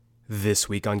This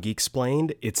week on Geek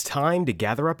Explained, it's time to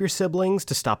gather up your siblings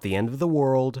to stop the end of the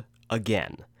world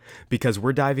again. Because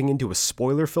we're diving into a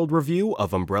spoiler-filled review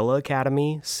of Umbrella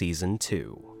Academy Season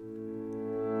 2.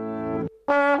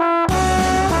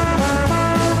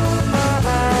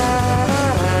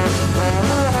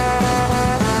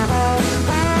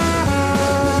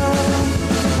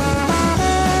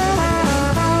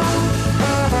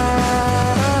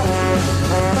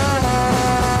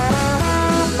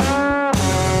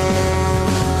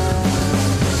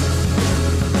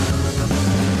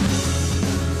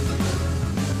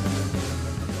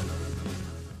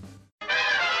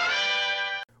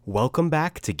 Welcome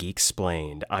back to Geek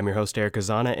Explained. I'm your host Eric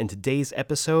Azana, and today's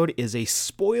episode is a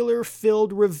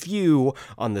spoiler-filled review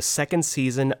on the second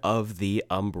season of The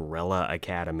Umbrella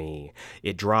Academy.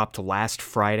 It dropped last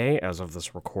Friday as of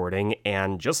this recording,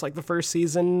 and just like the first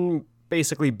season,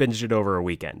 basically binged it over a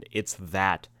weekend. It's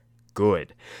that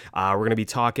good. We're going to be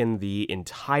talking the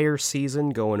entire season,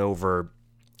 going over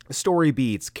story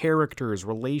beats, characters,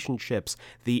 relationships,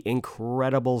 the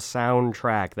incredible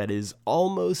soundtrack that is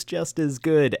almost just as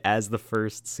good as the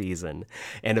first season.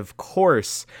 And of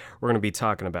course, we're going to be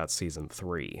talking about Season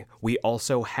 3. We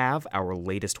also have our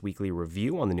latest weekly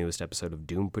review on the newest episode of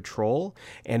Doom Patrol,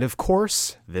 and of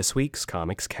course, this week's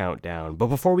Comics Countdown. But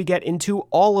before we get into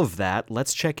all of that,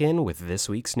 let's check in with this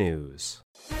week's news.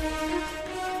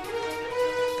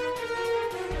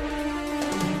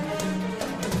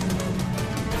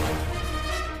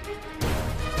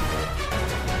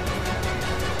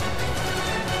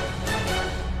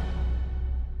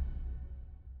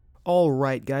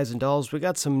 Alright guys and dolls, we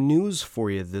got some news for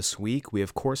you this week. We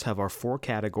of course have our four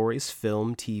categories: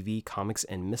 film, TV, comics,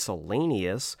 and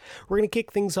miscellaneous. We're going to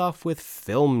kick things off with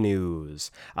film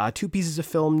news. Two pieces of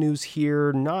film news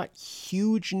here, not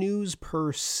huge news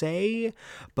per se,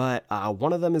 but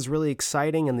one of them is really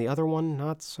exciting and the other one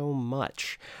not so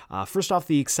much. First off,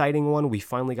 the exciting one, we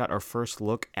finally got our first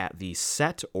look at the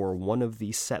set, or one of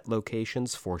the set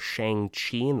locations for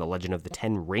Shang-Chi and the Legend of the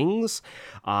Ten Rings.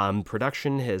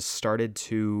 Production has started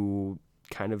to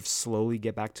kind of slowly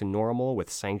get back to normal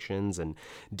with sanctions and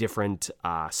different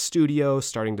studios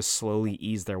starting to slowly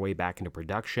ease their way back into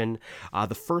production.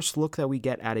 The first look that we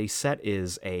get at a set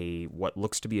is what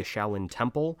looks to be a Shaolin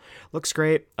temple. Looks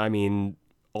great. I mean,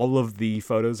 all of the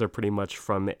photos are pretty much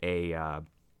from a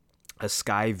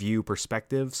sky view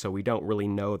perspective, so we don't really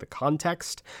know the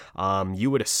context.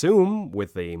 You would assume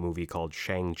with a movie called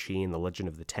Shang-Chi and the Legend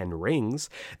of the Ten Rings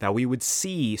that we would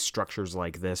see structures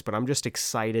like this, but I'm just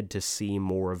excited to see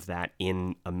more of that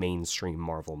in a mainstream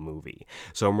Marvel movie.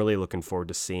 So I'm really looking forward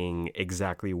to seeing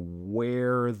exactly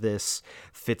where this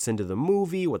fits into the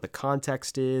movie, what the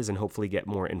context is, and hopefully get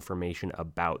more information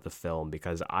about the film,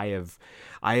 because I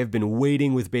have been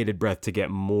waiting with bated breath to get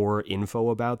more info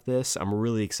about this. I'm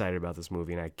really excited about this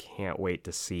movie, and I can't wait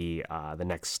to see the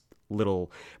next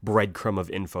little breadcrumb of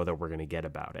info that we're going to get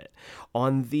about it.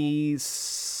 On the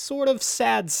sort of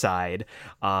sad side,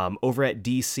 over at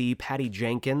DC, Patty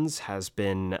Jenkins has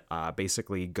been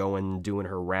basically doing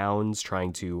her rounds,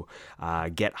 trying to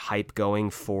get hype going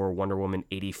for Wonder Woman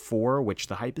 84, which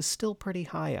the hype is still pretty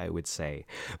high, I would say.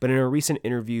 But in a recent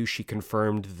interview, she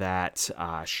confirmed that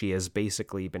she has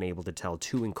basically been able to tell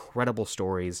two incredible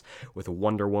stories with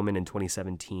Wonder Woman in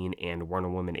 2017 and Wonder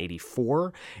Woman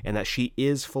 84, and that she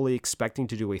is fully expecting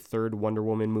to do a third Wonder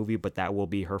Woman movie, but that will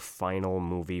be her final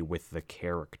movie with the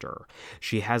character.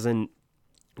 She hasn't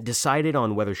decided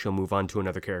on whether she'll move on to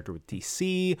another character with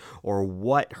DC or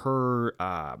what her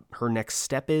next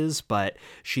step is, but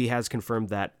she has confirmed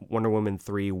that Wonder Woman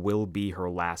 3 will be her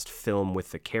last film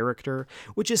with the character,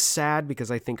 which is sad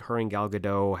because I think her and Gal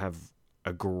Gadot have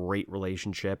a great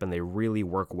relationship and they really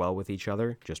work well with each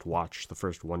other. Just watch the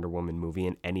first Wonder Woman movie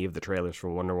and any of the trailers for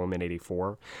Wonder Woman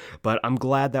 84. But I'm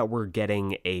glad that we're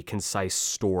getting a concise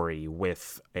story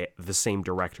with the same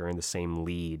director and the same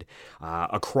lead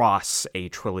across a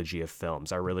trilogy of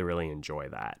films. I really, really enjoy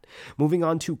that. Moving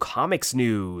on to comics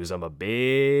news. I'm a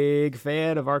big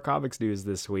fan of our comics news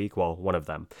this week. Well, one of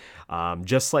them.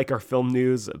 Just like our film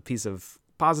news, a piece of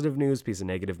positive news, piece of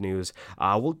negative news.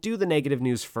 We'll do the negative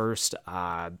news first.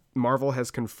 Marvel has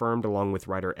confirmed, along with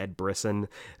writer Ed Brisson,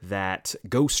 that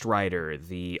Ghost Rider,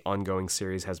 the ongoing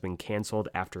series, has been canceled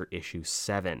after issue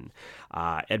 7.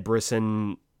 Ed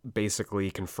Brisson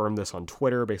basically confirmed this on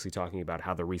Twitter, basically talking about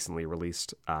how the recently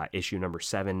released issue number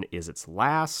 7 is its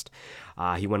last.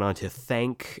 He went on to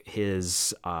thank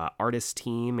his artist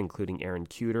team, including Aaron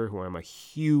Kuder, who I'm a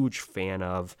huge fan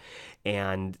of,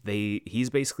 and he's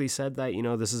basically said that,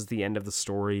 this is the end of the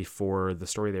story for the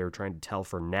story they were trying to tell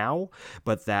for now,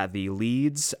 but that the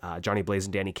leads, Johnny Blaze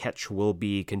and Danny Ketch, will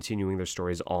be continuing their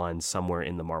stories on somewhere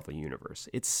in the Marvel Universe.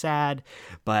 It's sad,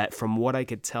 but from what I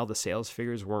could tell, the sales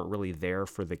figures weren't really there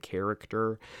for the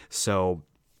character, so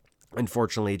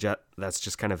unfortunately, that's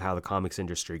just kind of how the comics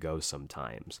industry goes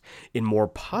sometimes. In more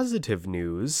positive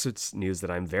news, it's news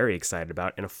that I'm very excited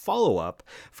about, and a follow-up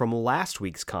from last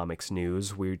week's comics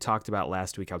news. We talked about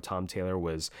last week how Tom Taylor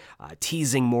was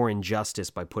teasing more Injustice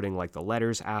by putting the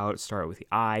letters out, start with the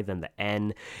I, then the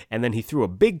N, and then he threw a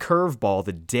big curveball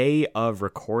the day of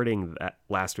recording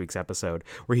last week's episode,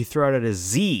 where he threw out a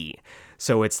Z.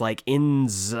 So it's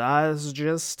Injustice.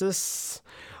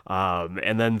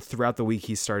 And then throughout the week,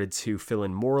 he started to fill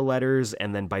in more letters.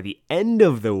 And then by the end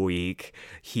of the week,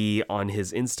 he, on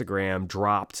his Instagram,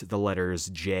 dropped the letters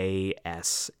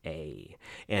JSA.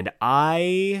 And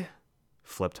I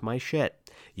flipped my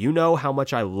shit. You know how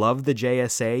much I love the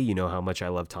JSA. You know how much I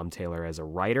love Tom Taylor as a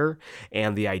writer.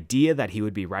 And the idea that he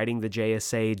would be writing the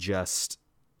JSA just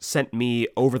sent me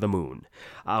over the moon.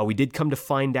 We did come to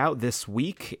find out this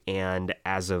week, and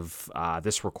as of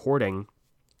this recording,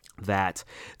 that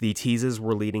the teases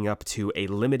were leading up to a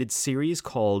limited series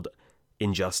called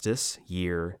Injustice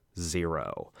Year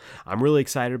Zero. I'm really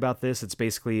excited about this. It's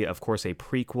basically, of course, a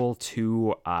prequel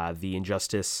to the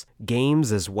Injustice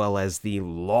games, as well as the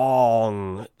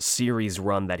long series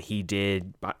run that he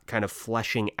did, kind of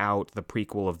fleshing out the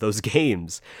prequel of those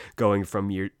games, going from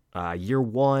year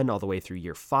 1 all the way through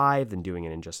year 5, then doing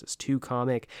an Injustice 2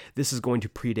 comic. This is going to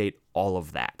predate all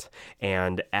of that.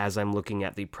 And as I'm looking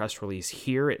at the press release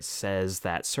here, it says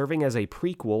that serving as a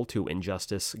prequel to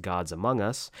Injustice Gods Among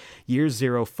Us, Year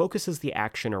Zero focuses the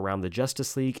action around the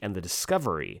Justice League and the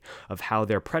discovery of how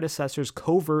their predecessors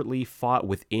covertly fought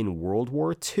within World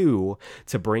War II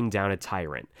to bring down a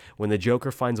tyrant. When the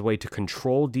Joker finds a way to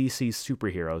control DC's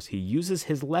superheroes, he uses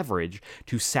his leverage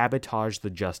to sabotage the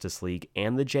Justice League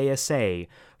and the JSA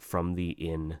from the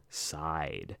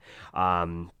inside.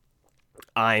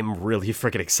 I'm really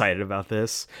freaking excited about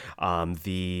this.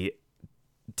 The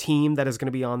team that is going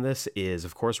to be on this is,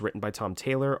 of course, written by Tom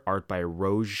Taylor, art by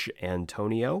Roge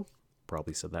Antonio.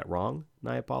 Probably said that wrong,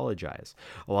 and I apologize.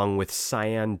 Along with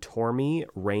Cyan Tormey,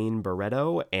 Rain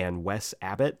Barreto, and Wes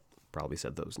Abbott. Probably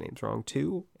said those names wrong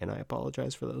too, and I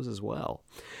apologize for those as well.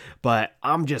 But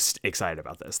I'm just excited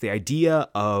about this. The idea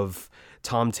of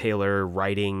Tom Taylor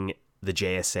writing the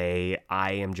JSA,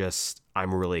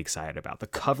 I'm really excited about. The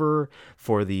cover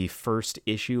for the first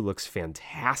issue looks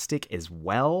fantastic as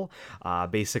well.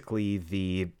 Basically,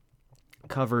 the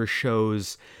cover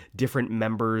shows different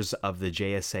members of the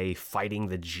JSA fighting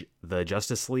the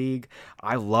Justice League.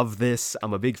 I love this.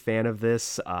 I'm a big fan of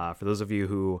this. For those of you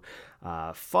who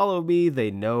follow me, they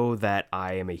know that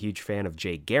I am a huge fan of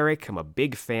Jay Garrick. I'm a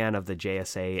big fan of the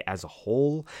JSA as a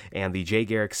whole, and the Jay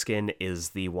Garrick skin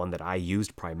is the one that I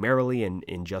used primarily in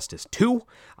Injustice 2.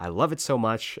 I love it so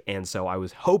much, and so I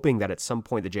was hoping that at some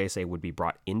point the JSA would be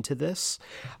brought into this.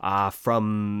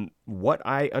 From what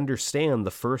I understand,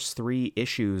 the first 3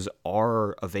 issues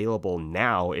are available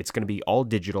now. It's going to be all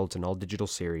digital. It's an all-digital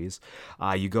series.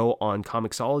 You go on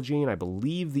Comixology, and I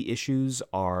believe the issues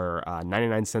are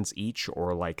 99 cents each,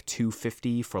 or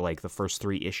 $2.50 for the first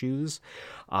 3 issues.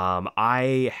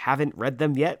 I haven't read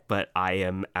them yet, but I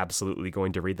am absolutely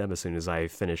going to read them as soon as I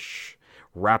finish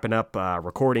wrapping up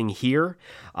recording here.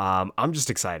 I'm just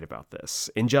excited about this.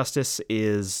 Injustice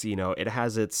is, it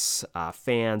has its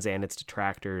fans and its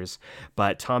detractors,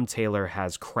 but Tom Taylor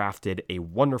has crafted a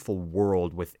wonderful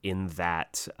world within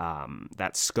that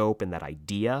scope and that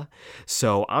idea.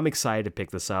 So I'm excited to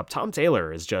pick this up. Tom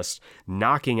Taylor is just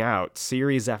knocking out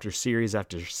series after series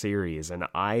after series, and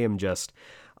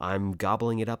I'm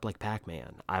gobbling it up like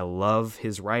Pac-Man. I love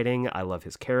his writing. I love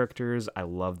his characters. I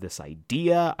love this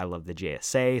idea. I love the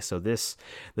JSA. So this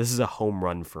is a home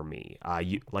run for me.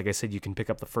 Like I said, you can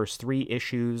pick up the first 3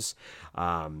 issues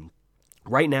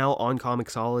right now on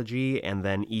Comixology, and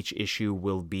then each issue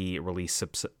will be released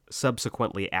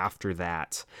subsequently after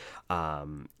that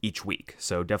each week.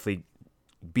 So definitely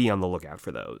be on the lookout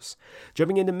for those.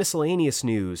 Jumping into miscellaneous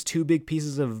news, 2 big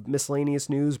pieces of miscellaneous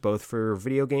news, both for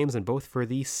video games and both for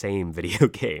the same video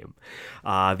game.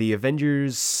 The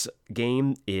Avengers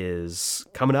game is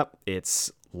coming up.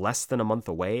 It's less than a month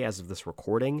away as of this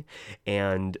recording,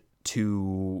 and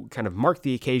to kind of mark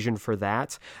the occasion for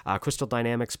that, Crystal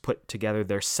Dynamics put together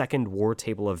their second War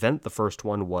Table event. The first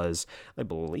one was, I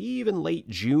believe, in late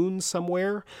June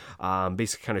somewhere,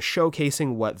 basically kind of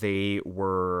showcasing what they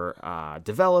were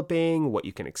developing, what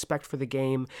you can expect for the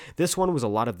game. This one was a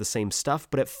lot of the same stuff,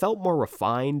 but it felt more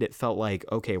refined. It felt like,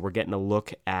 okay, we're getting a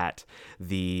look at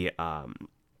the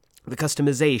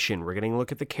customization, we're getting a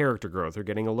look at the character growth, we're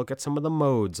getting a look at some of the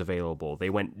modes available. They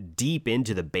went deep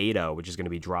into the beta, which is going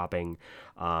to be dropping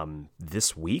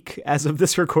this week as of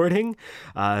this recording.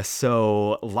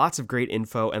 So lots of great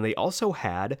info, and they also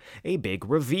had a big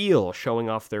reveal showing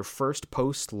off their first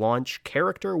post-launch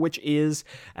character, which is,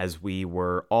 as we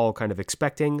were all kind of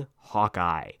expecting,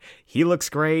 Hawkeye. He looks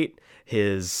great.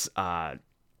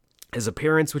 His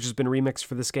appearance, which has been remixed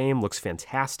for this game, looks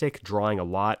fantastic, drawing a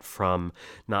lot from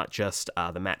not just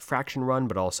the Matt Fraction run,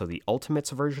 but also the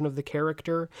Ultimates version of the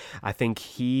character. I think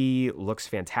he looks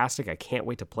fantastic. I can't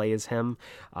wait to play as him.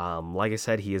 Like I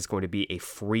said, he is going to be a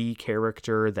free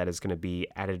character that is going to be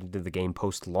added into the game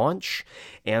post-launch,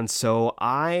 and so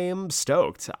I'm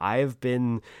stoked. I've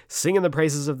been singing the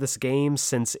praises of this game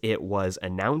since it was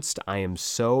announced. I am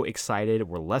so excited.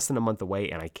 We're less than a month away,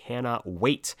 and I cannot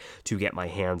wait to get my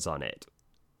hands on it.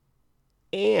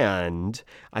 And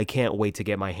I can't wait to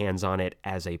get my hands on it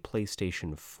as a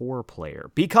PlayStation 4 player,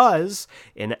 because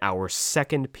in our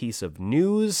second piece of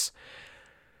news,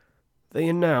 they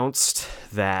announced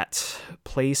that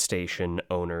PlayStation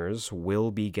owners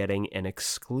will be getting an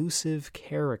exclusive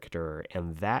character,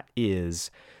 and that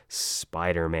is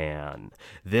Spider-Man.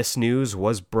 This news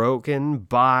was broken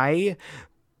by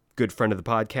good friend of the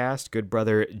podcast, good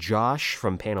brother Josh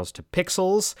from Panels to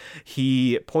Pixels.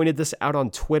 He pointed this out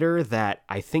on Twitter that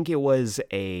I think it was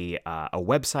a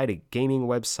website, a gaming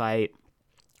website,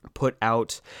 put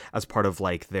out as part of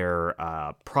like their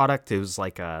product. It was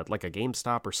like a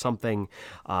GameStop or something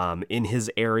in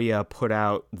his area, put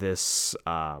out this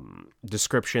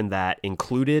description that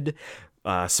included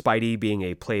Spidey being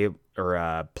a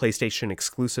PlayStation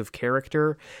exclusive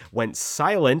character, went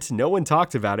silent. No one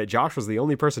talked about it. Josh was the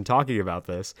only person talking about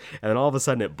this, and then all of a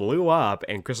sudden it blew up,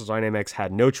 and Crystal Dynamics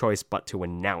had no choice but to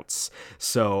announce.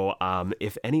 So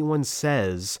if anyone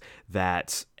says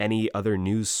that any other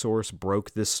news source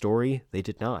broke this story, they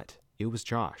did not. It was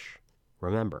Josh.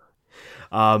 Remember.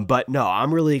 But no,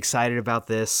 I'm really excited about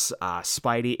this.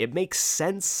 Spidey, it makes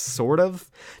sense, sort of,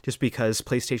 just because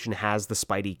PlayStation has the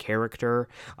Spidey character.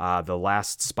 The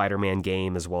last Spider-Man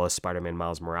game, as well as Spider-Man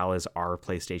Miles Morales, are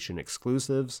PlayStation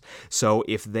exclusives. So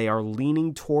if they are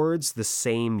leaning towards the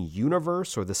same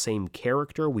universe or the same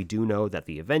character, we do know that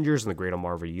the Avengers and the Greater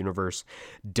Marvel Universe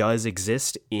does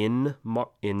exist in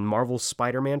Marvel's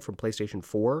Spider-Man from PlayStation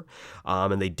 4.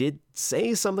 And they did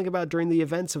say something about during the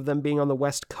events of them being on the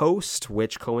West Coast,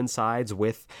 which coincides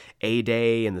with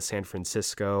A-Day and the San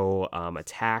Francisco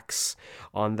attacks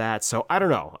on that. So I don't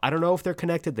know. I don't know if they're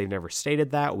connected. They've never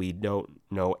stated that. We don't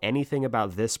know anything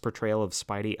about this portrayal of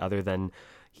Spidey other than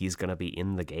he's going to be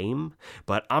in the game.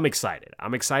 But I'm excited.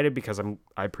 I'm excited because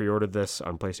I pre-ordered this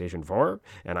on PlayStation 4,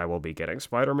 and I will be getting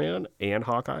Spider-Man and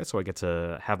Hawkeye, so I get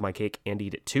to have my cake and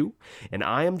eat it too. And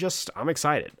I'm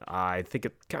excited. I think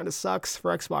it kind of sucks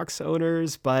for Xbox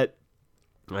owners, but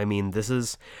I mean, this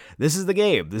is the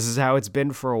game. This is how it's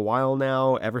been for a while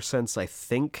now, ever since, I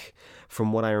think,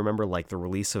 from what I remember, like the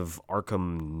release of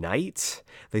Arkham Knight.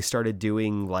 They started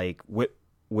doing like with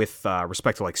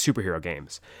respect to like superhero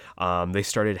games. They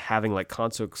started having like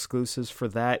console exclusives for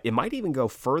that. It might even go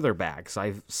further back, because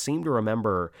I seem to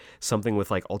remember something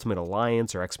with like Ultimate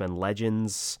Alliance or X-Men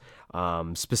Legends,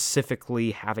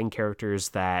 specifically having characters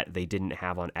that they didn't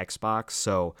have on Xbox.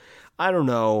 So I don't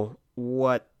know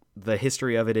what the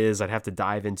history of it is. I'd have to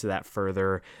dive into that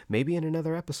further, maybe in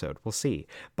another episode. We'll see.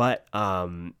 But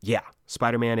yeah,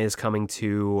 Spider-Man is coming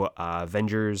to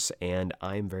Avengers, and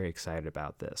I'm very excited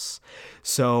about this.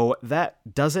 So that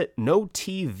does it. No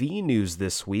TV news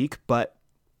this week, but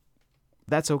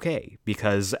that's okay,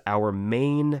 because our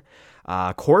main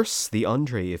course, the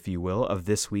entree, if you will, of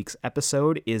this week's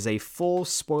episode is a full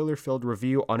spoiler-filled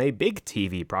review on a big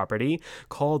TV property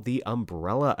called The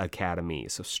Umbrella Academy.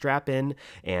 So strap in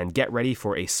and get ready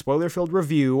for a spoiler-filled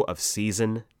review of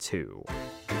Season 2.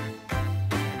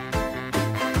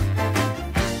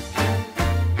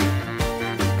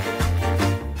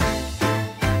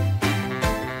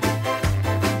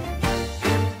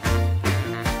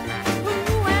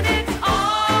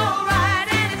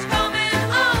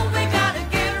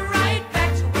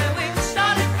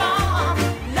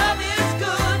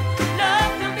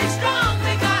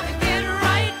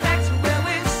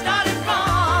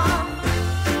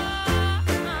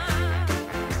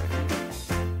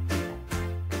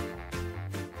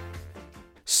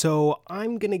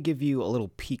 I'm going to give you a little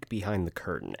peek behind the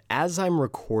curtain. As I'm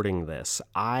recording this,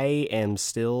 I am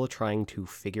still trying to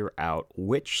figure out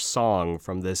which song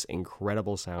from this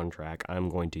incredible soundtrack I'm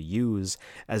going to use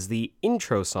as the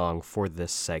intro song for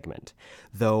this segment.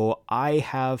 Though I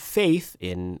have faith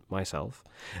in myself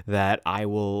that I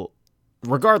will,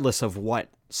 regardless of what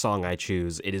song I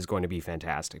choose, it is going to be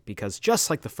fantastic, because just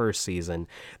like the first season,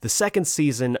 the second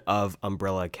season of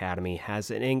Umbrella Academy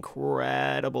has an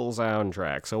incredible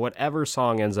soundtrack. So whatever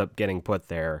song ends up getting put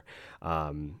there, it's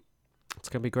going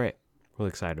to be great. Really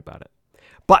excited about it.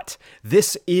 But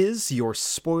this is your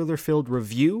spoiler-filled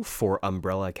review for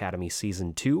Umbrella Academy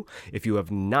Season 2. If you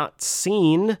have not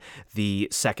seen the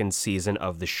second season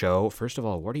of the show, first of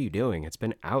all, what are you doing? It's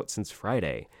been out since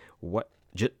Friday.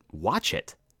 Just watch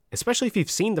it. Especially if you've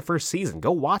seen the first season,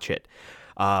 go watch it.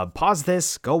 Pause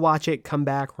this, go watch it, come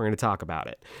back, we're going to talk about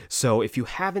it. So if you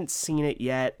haven't seen it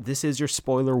yet, this is your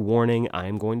spoiler warning.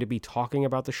 I'm going to be talking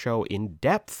about the show in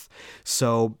depth.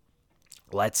 So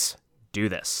let's do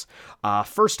this.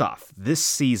 First off, this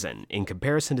season, in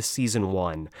comparison to season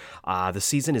 1, the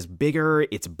season is bigger,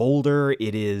 it's bolder,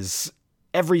 it is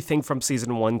everything from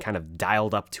season 1 kind of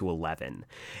dialed up to 11.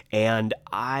 And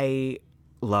I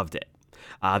loved it.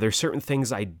 There's certain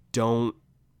things I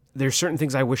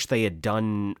wish they had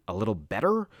done a little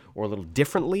better or a little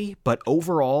differently, but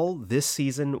overall, this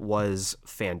season was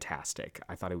fantastic.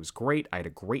 I thought it was great. I had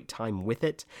a great time with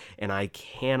it, and I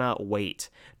cannot wait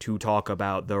to talk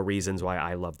about the reasons why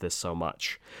I love this so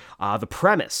much. The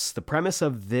premise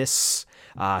of this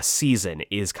season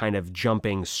is kind of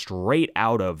jumping straight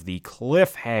out of the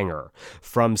cliffhanger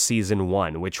from season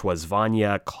 1, which was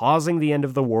Vanya causing the end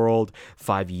of the world,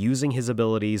 5 using his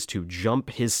abilities to jump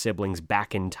his siblings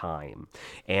back in time.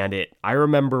 And I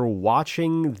remember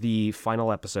watching the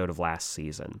final episode of last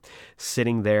season,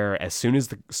 sitting there as soon as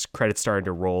the credits started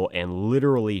to roll and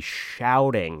literally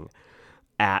shouting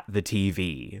at the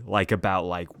TV,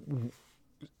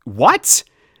 what?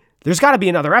 There's got to be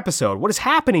another episode. What is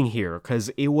happening here? Because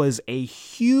it was a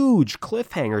huge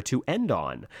cliffhanger to end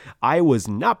on. I was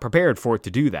not prepared for it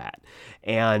to do that.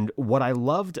 And what I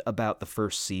loved about the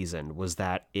first season was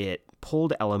that it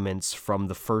pulled elements from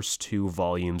the first 2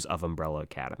 volumes of Umbrella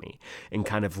Academy and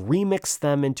kind of remixed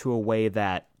them into a way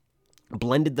that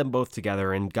blended them both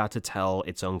together and got to tell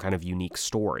its own kind of unique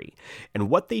story. And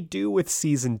what they do with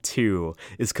season 2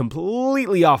 is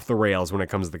completely off the rails when it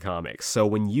comes to the comics. So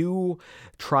when you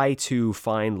try to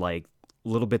find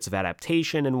little bits of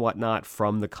adaptation and whatnot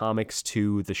from the comics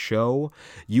to the show,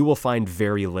 you will find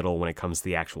very little when it comes to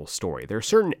the actual story. There are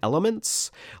certain elements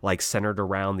centered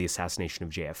around the assassination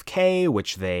of JFK,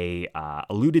 which they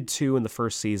alluded to in the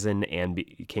first season and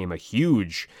became a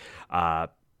huge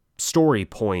story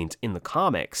point in the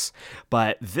comics,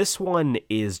 but this one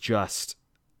is just,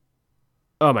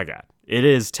 oh my god, it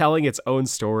is telling its own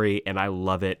story, and I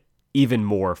love it even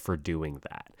more for doing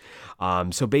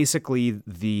that. So basically,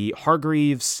 the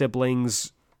Hargreaves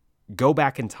siblings go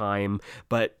back in time,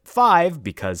 but 5,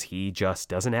 because he just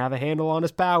doesn't have a handle on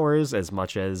his powers as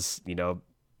much as,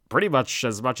 pretty much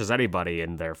as much as anybody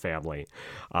in their family.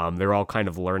 They're all kind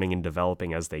of learning and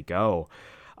developing as they go.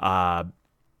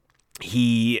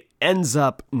 He ends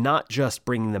up not just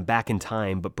bringing them back in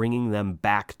time, but bringing them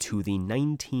back to the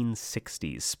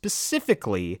 1960s,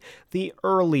 specifically the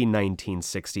early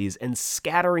 1960s, and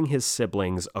scattering his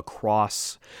siblings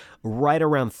across right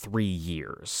around 3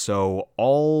 years. So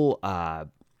all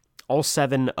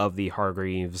 7 of the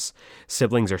Hargreaves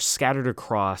siblings are scattered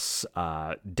across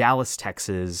Dallas,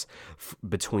 Texas,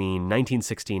 between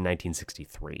 1960 and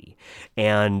 1963.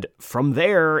 And from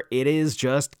there, it is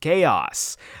just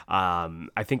chaos.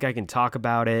 I think I can talk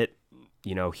about it.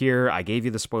 Here, I gave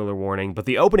you the spoiler warning, but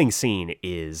the opening scene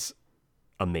is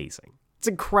amazing. It's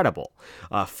incredible.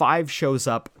 5 shows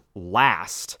up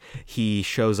last. He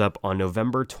shows up on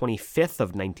November 25th of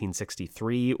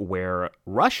 1963, where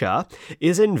Russia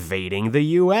is invading the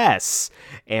U.S.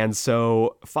 And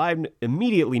so 5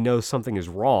 immediately knows something is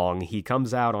wrong. He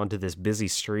comes out onto this busy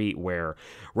street where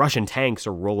Russian tanks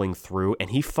are rolling through,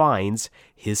 and he finds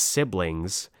his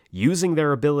siblings using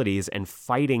their abilities and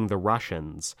fighting the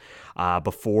Russians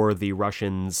before the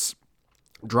Russians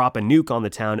drop a nuke on the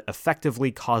town,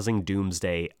 effectively causing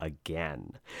doomsday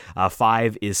again.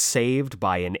 5 is saved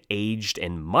by an aged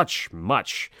and much,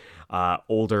 much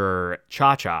older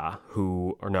Cha-Cha,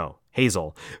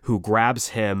 Hazel, who grabs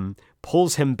him,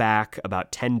 pulls him back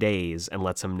about 10 days, and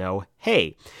lets him know,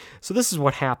 hey, so this is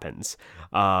what happens.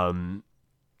 Your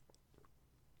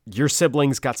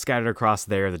siblings got scattered across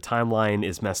there, the timeline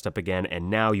is messed up again, and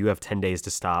now you have 10 days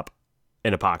to stop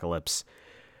an apocalypse.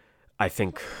 I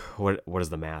think, what is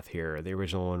the math here? The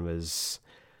original one was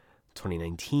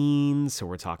 2019, so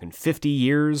we're talking 50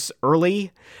 years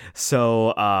early.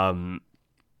 So,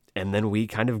 and then we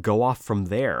kind of go off from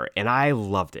there. And I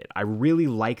loved it. I really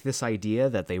like this idea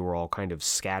that they were all kind of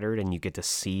scattered and you get to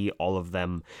see all of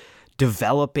them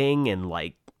developing and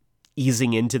like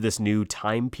easing into this new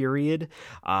time period.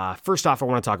 First off, I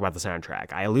want to talk about the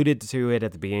soundtrack. I alluded to it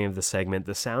at the beginning of the segment.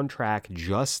 The soundtrack,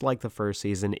 just like the first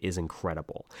season, is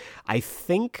incredible. I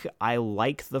think I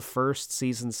like the first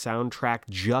season soundtrack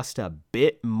just a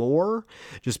bit more,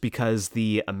 just because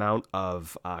the amount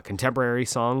of contemporary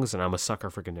songs, and I'm a sucker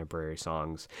for contemporary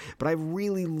songs, but I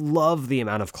really love the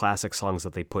amount of classic songs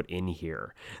that they put in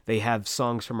here. They have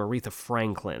songs from Aretha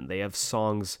Franklin. They have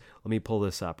songs, let me pull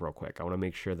this up real quick. I want to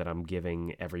make sure that I'm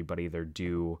giving everybody their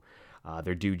due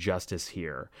justice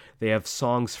here. They have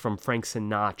songs from Frank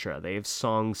Sinatra. They have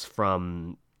songs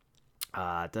from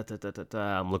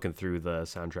I'm looking through the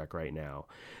soundtrack right now.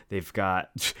 They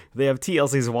have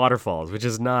TLC's Waterfalls, which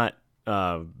is not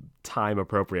time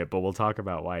appropriate, but we'll talk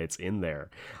about why it's in there.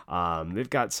 They've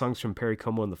got songs from Perry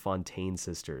Como and the Fontaine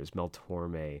Sisters, Mel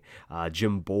Torme,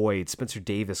 Jim Boyd, Spencer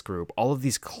Davis Group, all of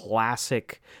these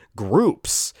classic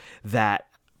groups that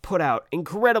put out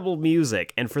incredible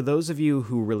music. And for those of you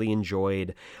who really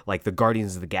enjoyed like the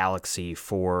Guardians of the Galaxy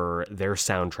for their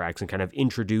soundtracks and kind of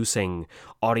introducing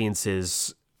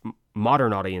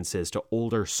modern audiences to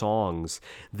older songs,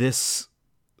 this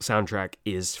soundtrack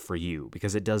is for you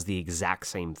because it does the exact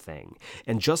same thing.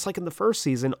 And just like in the first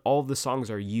season, all of the songs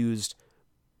are used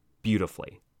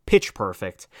beautifully, pitch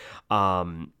perfect.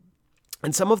 And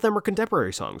some of them are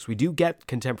contemporary songs. We do get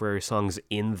contemporary songs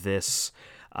in this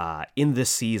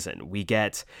season. We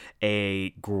get a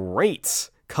great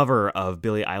cover of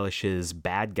Billie Eilish's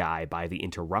Bad Guy by the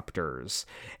Interrupters,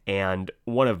 and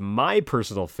one of my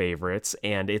personal favorites,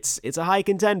 and it's a high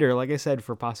contender, like I said,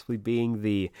 for possibly being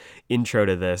the intro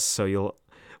to this, so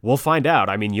we'll find out.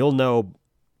 I mean, you'll know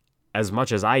as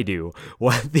much as I do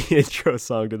what the intro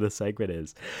song to the segment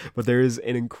is, but there is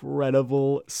an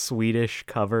incredible Swedish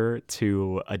cover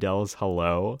to Adele's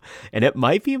Hello, and it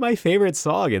might be my favorite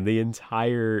song in the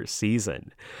entire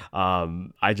season. I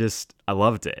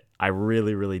loved it. I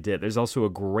really, really did. There's also a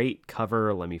great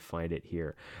cover, let me find it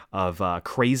here, of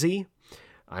Crazy.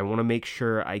 I want to make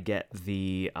sure I get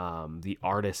the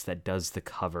artist that does the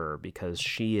cover, because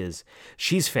she's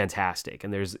fantastic,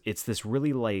 and it's this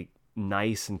really like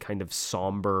nice and kind of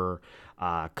somber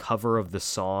cover of the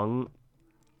song,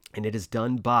 and it is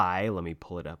done by, let me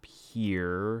pull it up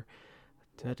here,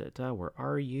 where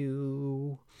are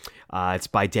you? It's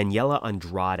by Daniela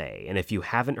Andrade, and if you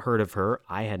haven't heard of her,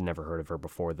 I had never heard of her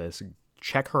before this,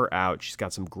 check her out. She's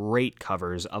got some great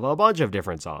covers of a bunch of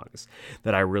different songs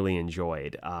that I really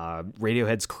enjoyed.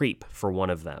 Radiohead's Creep, for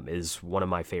one of them, is one of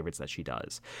my favorites that she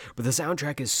does. But the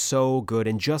soundtrack is so good,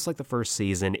 and just like the first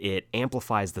season, it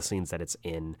amplifies the scenes that it's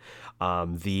in.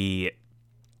 The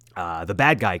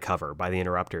Bad Guy cover by the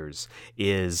Interrupters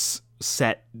is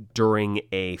set during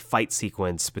a fight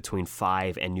sequence between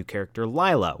Five and new character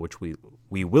Lila, which we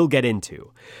will get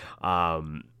into.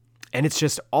 And it's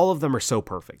just, all of them are so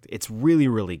perfect. It's really,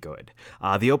 really good.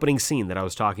 The opening scene that I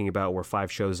was talking about where Five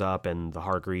shows up and the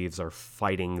Hargreaves are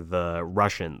fighting the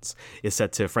Russians is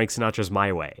set to Frank Sinatra's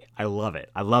My Way. I love it.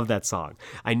 I love that song.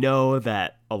 I know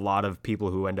that a lot of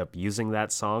people who end up using that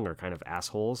song are kind of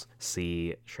assholes.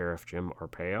 See Sheriff Jim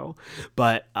Arpaio.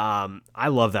 But I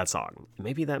love that song.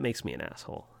 Maybe that makes me an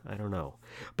asshole. I don't know.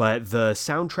 But the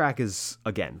soundtrack is,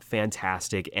 again,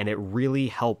 fantastic, and it really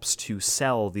helps to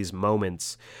sell these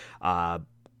moments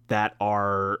that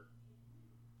are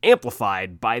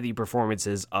amplified by the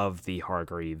performances of the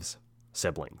Hargreaves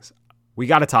siblings. We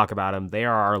got to talk about them. They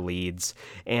are our leads.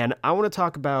 And I want to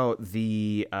talk about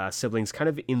the siblings kind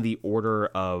of in the order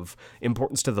of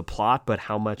importance to the plot, but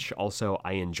how much also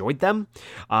I enjoyed them.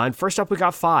 And first up, we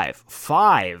got Five.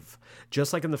 Five,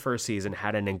 just like in the first season,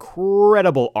 had an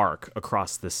incredible arc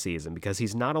across this season, because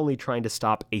he's not only trying to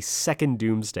stop a second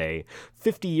Doomsday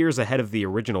 50 years ahead of the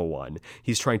original one,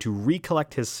 he's trying to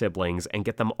recollect his siblings and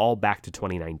get them all back to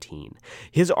 2019.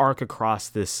 His arc across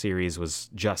this series was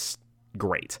just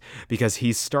great, because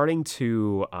he's starting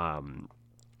to kind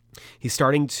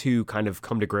of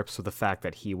come to grips with the fact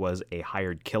that he was a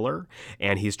hired killer,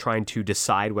 and he's trying to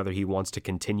decide whether he wants to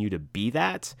continue to be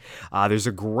that.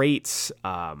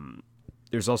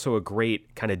 There's also a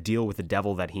great kind of deal with the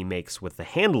devil that he makes with the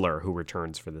handler who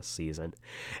returns for this season.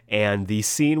 And the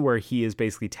scene where he is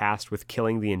basically tasked with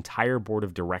killing the entire board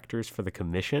of directors for the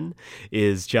commission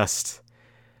is just,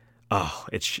 oh,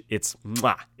 it's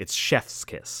chef's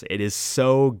kiss. It is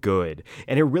so good.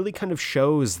 And it really kind of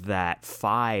shows that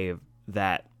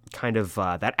kind of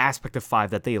that aspect of Five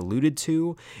that they alluded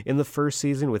to in the first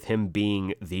season, with him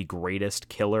being the greatest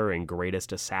killer and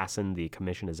greatest assassin the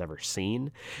commission has ever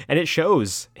seen. And it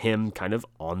shows him kind of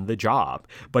on the job,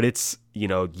 but it's,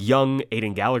 young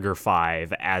Aidan Gallagher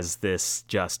Five as this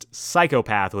just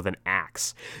psychopath with an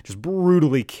axe, just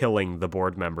brutally killing the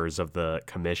board members of the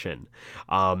commission.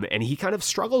 And he kind of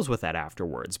struggles with that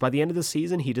afterwards. By the end of the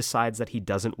season, he decides that he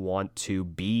doesn't want to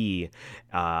be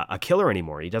a killer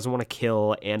anymore. He doesn't want to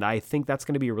kill, and I think that's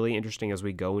going to be really interesting as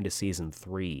we go into season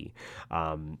 3,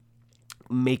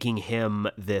 making him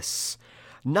this,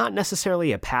 not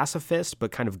necessarily a pacifist,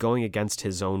 but kind of going against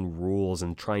his own rules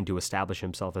and trying to establish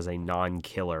himself as a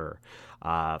non-killer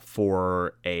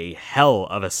for a hell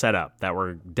of a setup that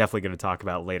we're definitely going to talk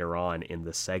about later on in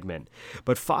this segment.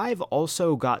 But Five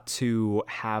also got to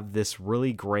have this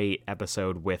really great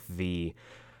episode with the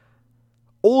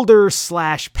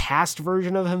older/past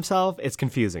version of himself. It's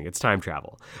confusing. It's time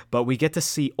travel. But we get to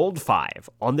see old Five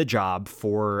on the job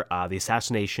for the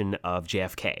assassination of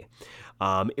JFK.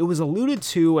 It was alluded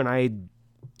to, and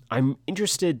I'm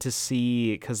interested to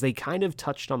see, because they kind of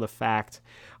touched on the fact,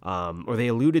 or they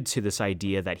alluded to this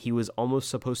idea that he was almost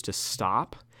supposed to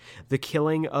stop the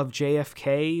killing of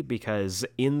JFK, because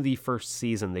in the first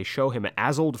season they show him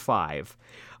as old Five,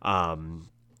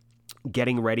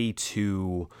 getting ready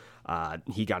to,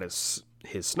 he got his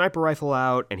sniper rifle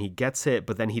out and he gets it,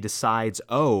 but then he decides,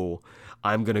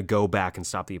 I'm going to go back and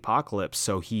stop the apocalypse.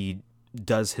 So he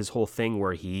does his whole thing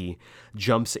where he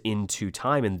jumps into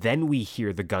time, and then we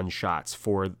hear the gunshots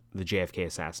for the JFK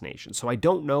assassination. So I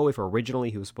don't know if originally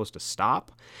he was supposed to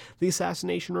stop the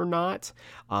assassination or not.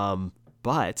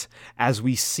 But as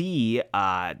we see,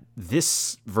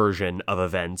 this version of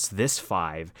events, this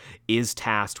Five, is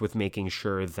tasked with making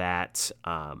sure that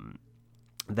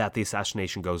that the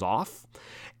assassination goes off.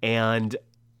 And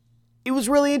it was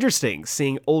really interesting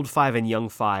seeing old Five and young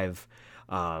Five,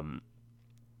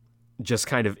 just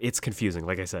kind of, it's confusing,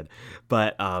 like I said,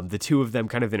 but the two of them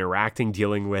kind of interacting,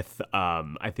 dealing with,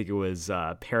 I think it was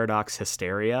paradox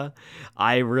hysteria.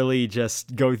 I really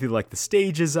just going through like the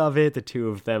stages of it, the two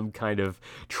of them kind of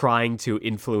trying to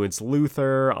influence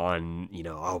Luther on,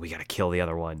 we got to kill the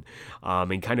other one,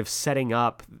 and kind of setting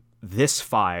up this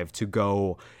Five to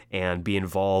go and be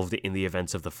involved in the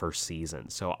events of the first season.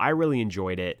 So I really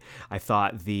enjoyed it. I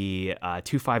thought the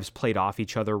two Fives played off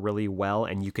each other really well,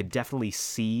 and you could definitely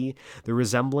see the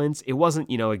resemblance. It wasn't,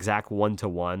 exact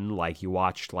one-to-one, like you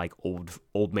watched like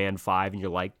Old Man Five and you're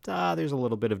like, there's a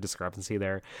little bit of discrepancy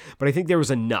there. But I think there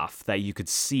was enough that you could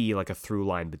see like a through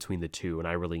line between the two, and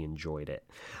I really enjoyed it.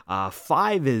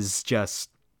 Five is just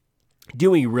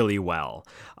doing really well.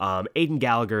 Aidan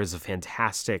Gallagher is a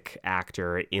fantastic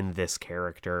actor in this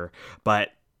character,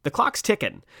 but the clock's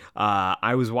ticking.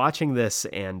 I was watching this,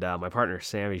 and my partner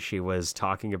Sammy, she was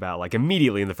talking about, like,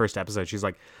 immediately in the first episode, she's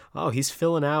like, he's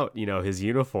filling out, his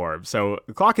uniform. So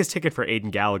the clock is ticking for Aidan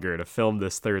Gallagher to film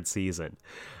this third season,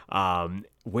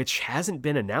 which hasn't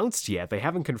been announced yet. They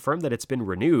haven't confirmed that it's been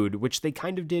renewed, which they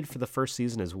kind of did for the first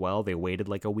season as well. They waited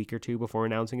like a week or two before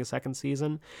announcing a second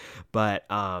season, but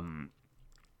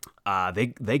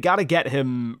they got to get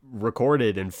him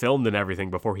recorded and filmed and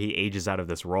everything before he ages out of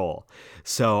this role.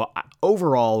 So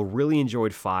overall, really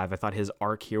enjoyed Five. I thought his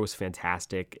arc here was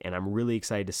fantastic, and I'm really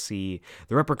excited to see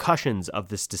the repercussions of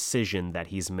this decision that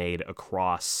he's made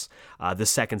across the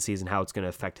second season, how it's going to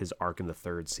affect his arc in the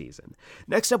third season.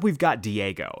 Next up, we've got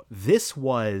Diego. This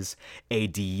was a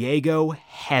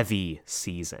Diego-heavy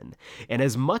season. And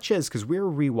as much as, because we're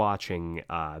rewatching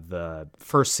the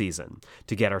first season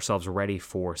to get ourselves ready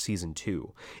for season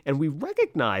 2, and we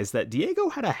recognize that Diego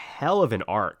had a hell of an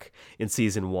arc in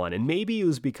season 1, and maybe it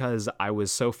was because I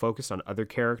was so focused on other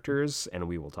characters, and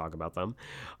we will talk about them,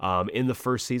 in the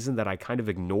first season, that I kind of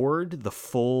ignored the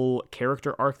full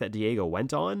character arc that Diego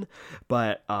went on,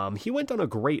 but he went on a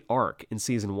great arc in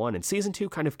season 1, and season 2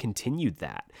 kind of continued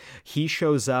that. He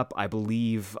shows up, I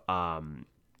believe,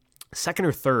 second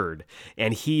or third,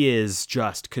 and he is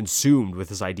just consumed with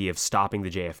this idea of stopping the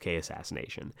JFK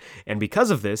assassination. And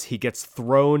because of this, he gets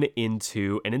thrown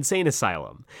into an insane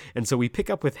asylum. And so we pick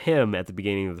up with him at the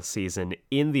beginning of the season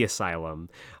in the asylum,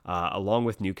 along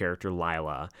with new character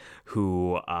Lila,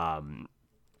 who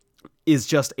is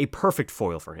just a perfect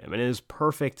foil for him and is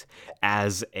perfect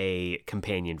as a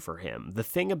companion for him. The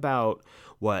thing about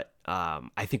what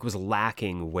I think was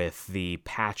lacking with the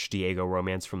Patch Diego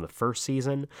romance from the first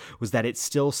season was that it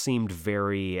still seemed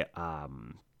very,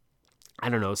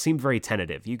 seemed very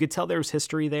tentative. You could tell there was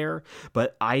history there,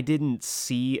 but I didn't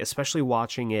see, especially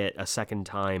watching it a second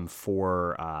time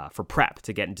for prep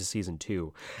to get into season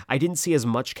 2, I didn't see as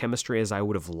much chemistry as I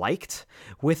would have liked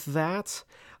with that.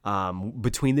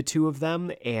 between the two of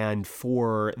them. And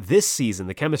for this season,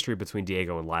 the chemistry between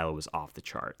Diego and Lila was off the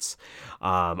charts.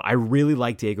 I really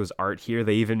like Diego's art here.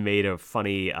 They even made a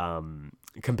funny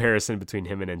comparison between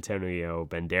him and Antonio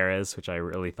Banderas, which I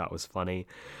really thought was funny.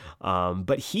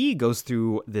 But he goes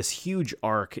through this huge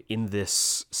arc in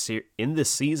this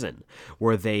season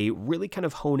where they really kind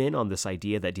of hone in on this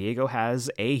idea that Diego has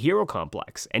a hero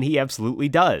complex, and he absolutely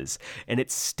does. And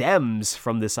it stems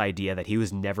from this idea that he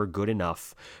was never good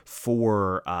enough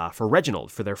for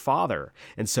Reginald, for their father.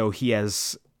 And so he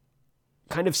has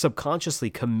kind of subconsciously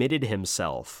committed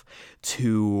himself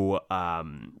to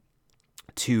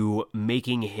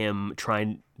making him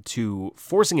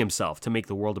forcing himself to make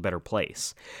the world a better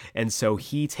place. And so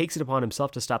he takes it upon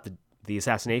himself to stop the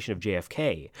assassination of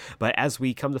JFK. But as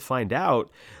we come to find out,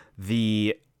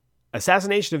 the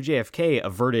assassination of JFK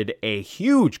averted a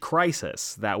huge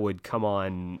crisis that would come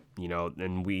on,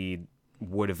 and we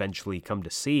would eventually come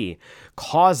to see,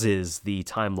 causes the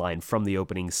timeline from the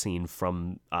opening scene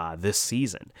from this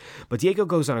season. But Diego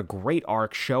goes on a great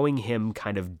arc showing him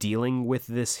kind of dealing with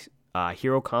this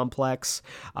hero complex.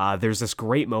 There's this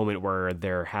great moment where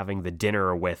they're having the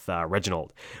dinner with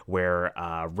Reginald, where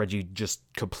Reggie just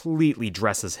completely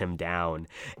dresses him down,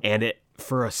 and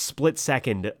for a split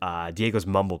second, Diego's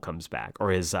mumble comes back,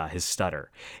 or his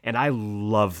stutter, and I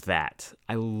love that.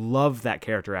 I love that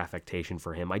character affectation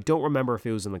for him. I don't remember if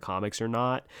it was in the comics or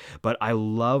not, but I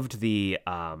loved the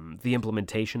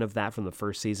implementation of that from the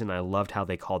first season. I loved how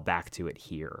they called back to it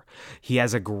here. He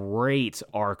has a great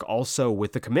arc also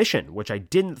with the Commission, which I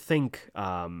didn't think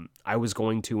I was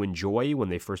going to enjoy when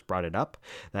they first brought it up.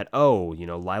 That,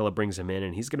 Lila brings him in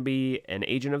and he's going to be an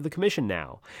agent of the Commission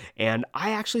now. And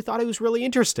I actually thought it was really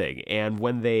interesting. And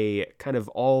when they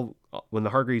when the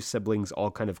Hargreaves siblings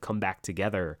all kind of come back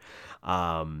together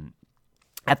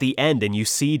at the end, and you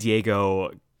see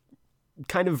Diego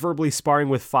kind of verbally sparring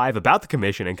with Five about the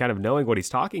Commission and kind of knowing what he's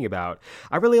talking about,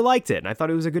 I really liked it, and I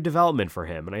thought it was a good development for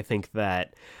him. And I think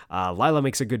that Lila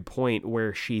makes a good point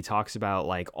where she talks about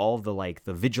all the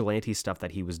vigilante stuff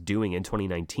that he was doing in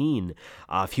 2019.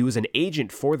 If he was an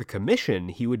agent for the Commission,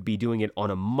 he would be doing it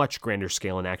on a much grander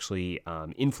scale and actually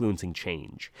influencing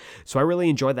change. So I really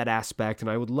enjoyed that aspect, and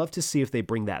I would love to see if they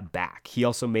bring that back. He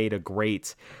also made a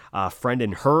great friend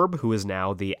in Herb, who is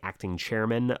now the acting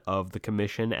chairman of the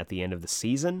Commission at the end of the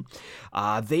season.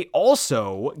 They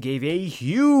also gave a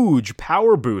huge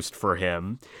power boost for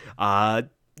him.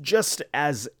 Just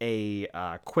as a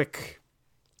quick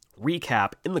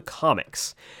recap, in the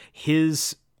comics,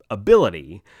 his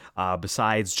ability,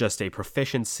 besides just a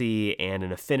proficiency and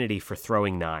an affinity for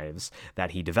throwing knives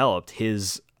that he developed,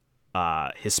 his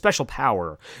special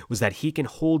power was that he can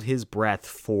hold his breath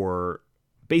for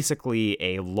basically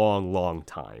a long, long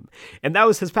time. And that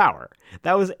was his power.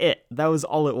 That was it. That was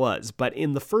all it was. But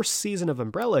in the first season of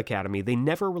Umbrella Academy, they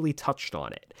never really touched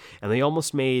on it. And they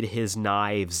almost made his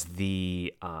knives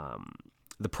the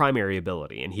primary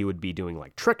ability. And he would be doing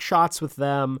trick shots with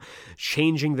them,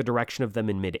 changing the direction of them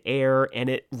in midair. And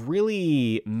it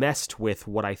really messed with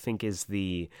what I think is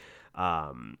the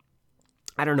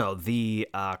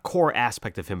core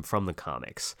aspect of him from the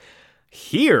comics.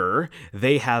 Here,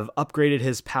 they have upgraded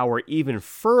his power even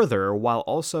further while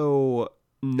also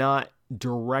not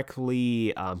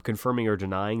directly confirming or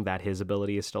denying that his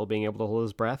ability is still being able to hold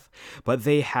his breath. But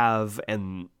they have,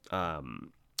 and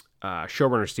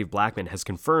showrunner Steve Blackman has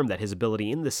confirmed that his ability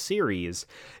in the series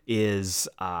is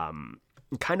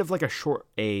kind of like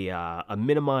a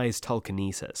minimized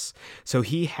telekinesis. So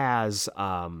he has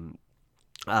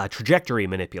trajectory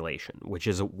manipulation, which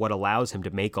is what allows him to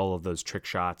make all of those trick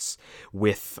shots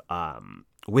with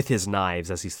his knives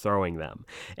as he's throwing them.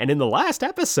 And in the last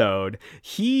episode,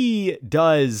 he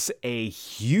does a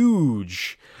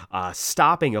huge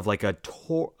stopping of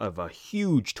a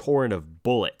huge torrent of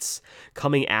bullets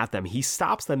coming at them. He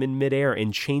stops them in midair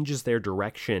and changes their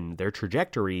direction, their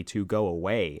trajectory to go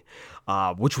away,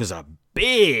 which was a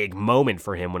big moment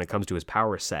for him when it comes to his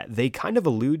power set. They kind of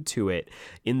allude to it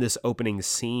in this opening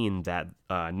scene that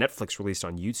Netflix released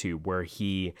on YouTube, where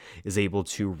he is able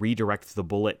to redirect the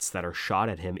bullets that are shot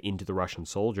at him into the Russian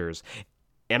soldiers.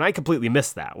 And I completely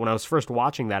missed that. When I was first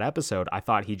watching that episode, I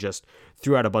thought he just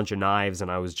threw out a bunch of knives and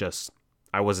I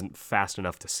wasn't fast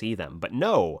enough to see them. But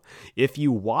no, if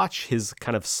you watch his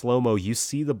kind of slow-mo, you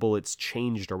see the bullets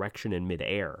change direction in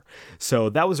midair. So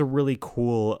that was a really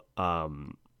cool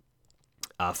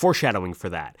foreshadowing for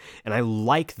that. And I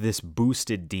like this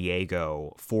boosted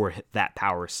Diego for that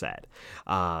power set.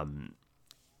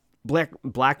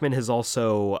 Blackman has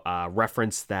also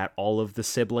referenced that all of the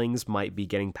siblings might be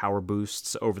getting power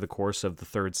boosts over the course of the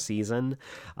third season,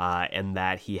 and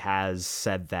that he has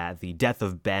said that the death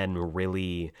of Ben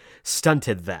really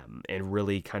stunted them and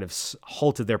really kind of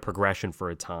halted their progression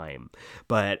for a time.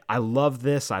 But I love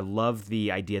this. I love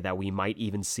the idea that we might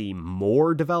even see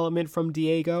more development from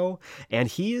Diego, and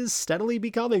he is steadily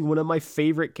becoming one of my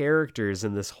favorite characters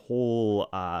in this whole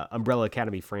Umbrella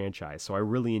Academy franchise, so I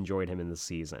really enjoyed him in this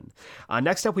season.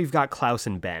 Next up, we've got Klaus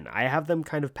and Ben. I have them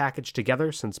kind of packaged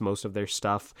together since most of their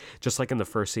stuff, just like in the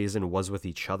first season, was with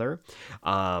each other.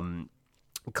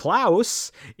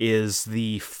 Klaus is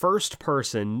the first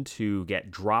person to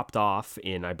get dropped off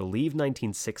in, I believe,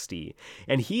 1960,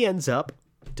 and he ends up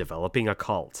developing a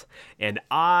cult. And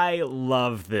I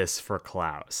love this for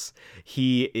Klaus.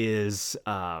 He is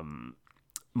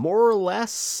more or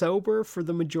less sober for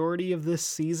the majority of this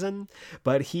season,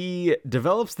 but he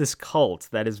develops this cult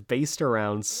that is based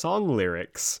around song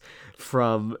lyrics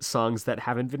from songs that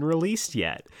haven't been released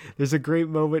yet. There's a great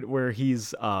moment where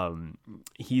he's telling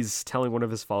one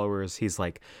of his followers, he's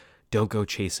like, "Don't go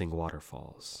chasing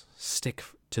waterfalls. Stick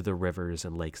to the rivers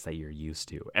and lakes that you're used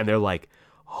to." And they're like,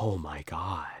 "Oh my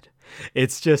God."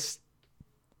 It's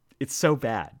so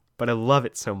bad, but I love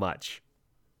it so much.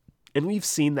 And we've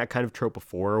seen that kind of trope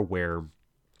before where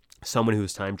someone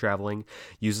who's time traveling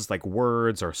uses like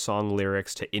words or song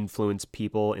lyrics to influence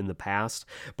people in the past,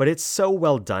 but it's so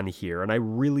well done here. And I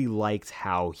really liked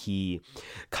how he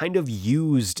kind of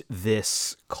used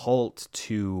this cult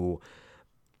to,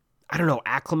 I don't know,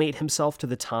 acclimate himself to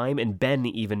the time. And Ben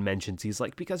even mentions, he's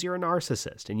like, because you're a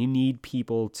narcissist and you need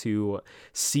people to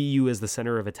see you as the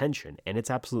center of attention. And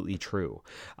it's absolutely true.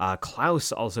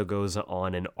 Klaus also goes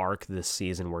on an arc this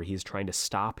season where he's trying to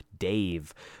stop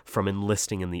Dave from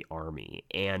enlisting in the army.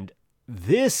 And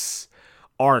this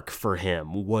arc for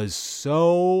him was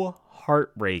so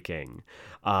heartbreaking.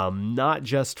 Not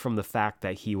just from the fact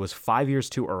that he was 5 years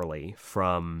too early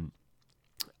from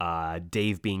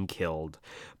Dave being killed,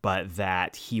 but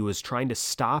that he was trying to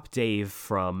stop Dave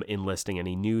from enlisting, and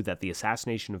he knew that the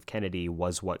assassination of Kennedy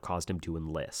was what caused him to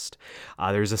enlist.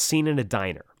 There's a scene in a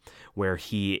diner where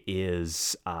he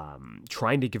is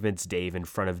trying to convince Dave in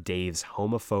front of Dave's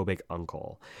homophobic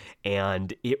uncle,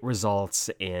 and it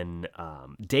results in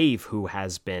Dave, who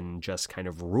has been just kind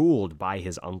of ruled by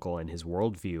his uncle and his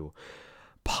worldview,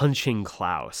 punching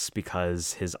Klaus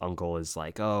because his uncle is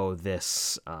like, "Oh,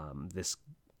 this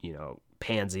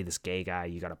pansy, this gay guy,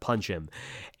 you gotta punch him."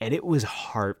 And it was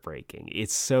heartbreaking.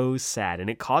 It's so sad,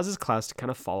 and it causes Klaus to kind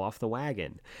of fall off the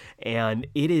wagon. And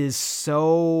it is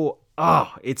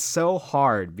it's so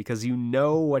hard because you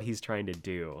know what he's trying to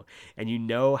do, and you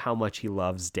know how much he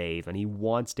loves Dave, and he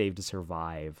wants Dave to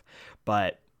survive,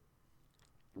 but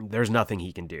there's nothing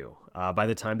he can do. By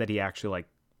the time that he actually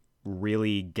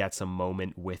really gets a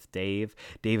moment with Dave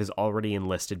is already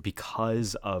enlisted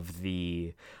because of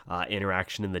the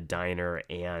interaction in the diner,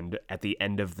 and at the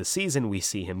end of the season we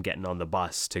see him getting on the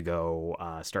bus to go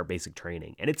start basic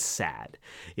training, and it's sad.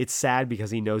 It's sad because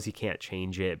he knows he can't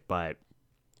change it, but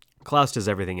Klaus does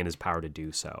everything in his power to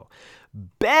do so.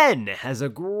 Ben has a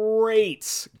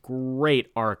great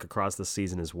arc across the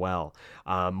season as well.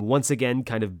 Once again,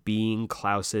 kind of being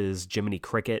Klaus's Jiminy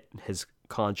Cricket, his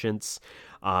conscience.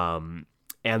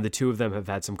 And the two of them have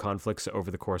had some conflicts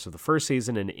over the course of the first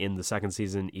season, and in the second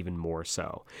season, even more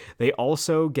so. They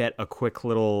also get a quick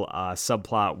little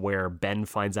subplot where Ben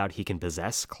finds out he can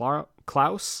possess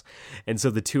Klaus, and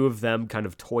so the two of them kind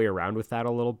of toy around with that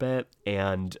a little bit,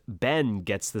 and Ben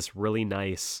gets this really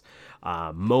nice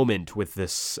moment with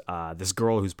this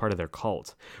girl who's part of their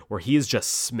cult, where he is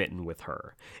just smitten with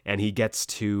her, and he gets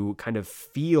to kind of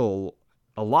feel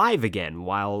alive again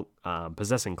while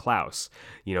possessing Klaus.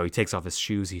 He takes off his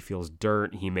shoes, he feels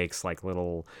dirt, he makes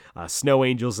little snow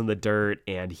angels in the dirt,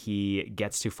 and he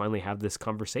gets to finally have this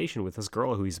conversation with this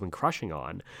girl who he's been crushing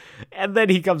on. And then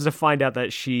he comes to find out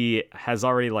that she has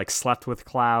already slept with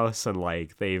Klaus, and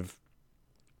they've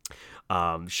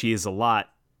she is a lot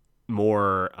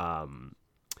more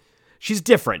she's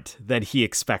different than he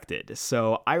expected.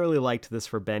 So I really liked this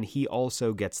for Ben. He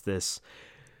also gets this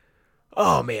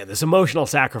this emotional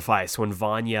sacrifice when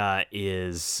Vanya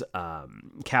is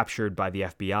captured by the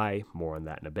FBI. More on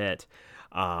that in a bit.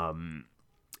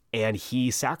 And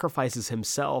he sacrifices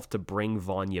himself to bring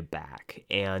Vanya back.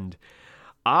 And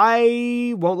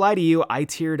I won't lie to you, I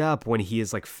teared up when he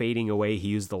is fading away. He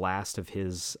used the last of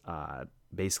his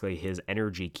basically his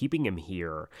energy keeping him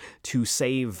here to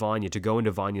save Vanya, to go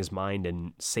into Vanya's mind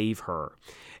and save her.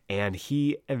 And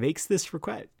he makes this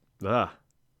request.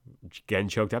 Getting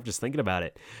choked up just thinking about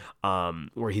it,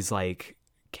 where he's like,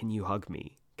 "Can you hug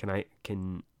me?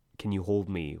 Can can you hold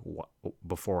me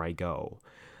before I go?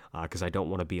 Because I don't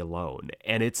want to be alone.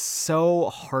 And it's so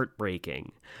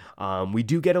heartbreaking. We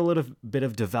do get a little bit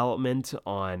of development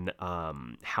on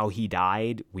how he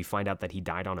died. We find out that he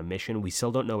died on a mission. We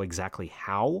still don't know exactly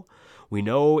how. We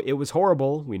know it was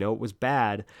horrible. We know it was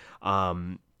bad.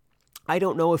 I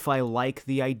don't know if I like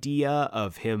the idea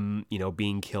of him,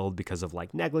 being killed because of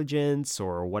like negligence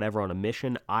or whatever on a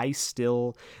mission. I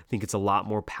still think it's a lot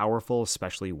more powerful,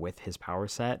 especially with his power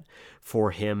set, for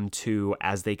him to,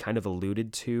 as they kind of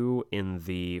alluded to in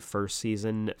the first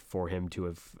season, for him to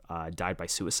have died by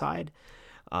suicide.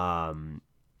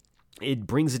 It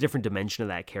brings a different dimension of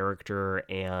that character,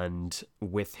 and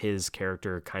with his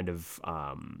character kind of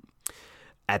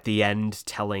at the end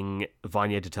telling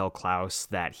Vanya to tell Klaus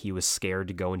that he was scared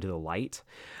to go into the light,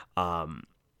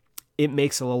 it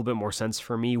makes a little bit more sense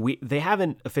for me. They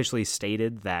haven't officially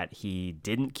stated that he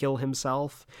didn't kill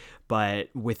himself, but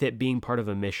with it being part of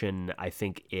a mission, I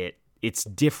think it's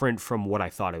different from what I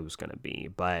thought it was going to be.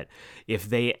 But if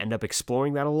they end up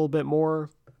exploring that a little bit more,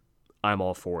 I'm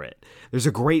all for it. There's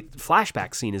a great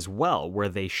flashback scene as well where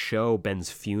they show Ben's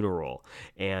funeral,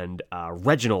 and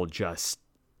Reginald just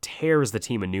tears the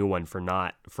team a new one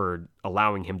for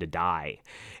allowing him to die.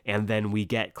 And then we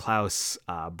get Klaus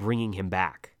bringing him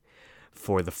back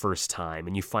for the first time,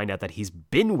 and you find out that he's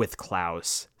been with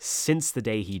Klaus since the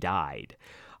day he died,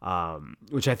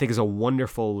 which I think is a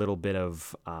wonderful little bit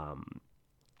of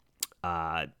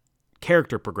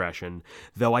character progression,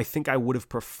 though I think I would have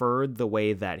preferred the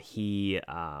way that he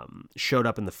showed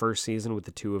up in the first season with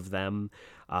the two of them.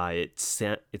 It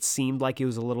seemed like it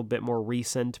was a little bit more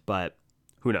recent, but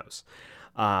who knows?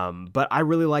 But I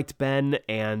really liked Ben,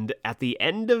 and at the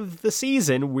end of the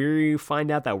season, we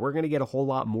find out that we're going to get a whole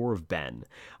lot more of Ben.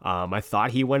 I thought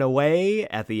he went away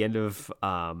at the end of,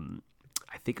 I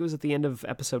think it was at the end of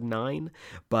episode 9,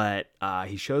 but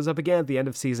he shows up again at the end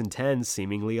of season 10,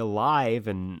 seemingly alive,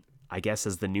 and I guess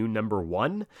as the new number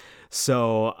 1.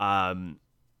 So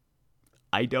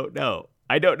I don't know.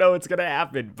 I don't know what's going to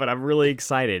happen, but I'm really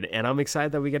excited. And I'm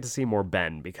excited that we get to see more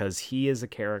Ben, because he is a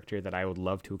character that I would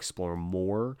love to explore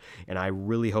more. And I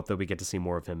really hope that we get to see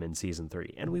more of him in season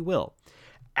 3. And we will.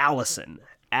 Allison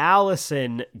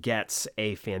gets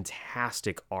a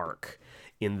fantastic arc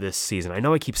in this season. I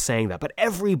know I keep saying that, but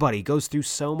everybody goes through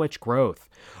so much growth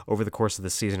over the course of the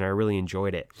season. I really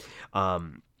enjoyed it.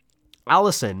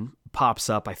 Allison pops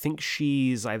up. I think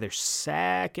she's either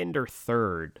second or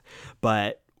third,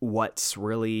 but what's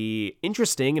really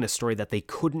interesting in a story that they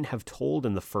couldn't have told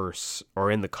in the first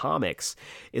or in the comics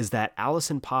is that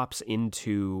Allison pops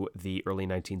into the early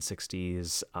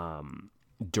 1960s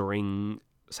during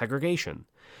segregation,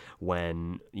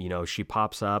 when, she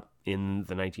pops up in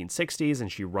the 1960s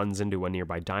and she runs into a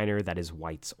nearby diner that is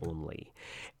whites only.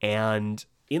 And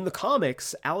in the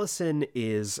comics, Allison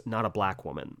is not a black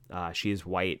woman. She is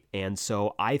white. And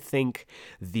so I think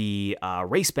the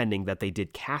race bending that they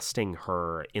did casting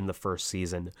her in the first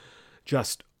season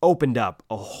just opened up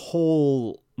a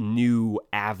whole new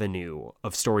avenue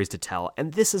of stories to tell.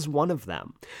 And this is one of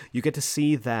them. You get to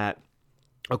see that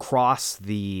across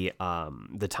the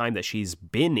time that she's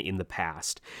been in the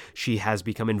past, she has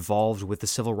become involved with the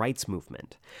civil rights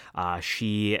movement.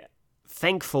 She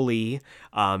thankfully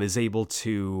is able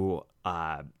to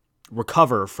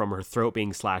recover from her throat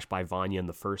being slashed by Vanya in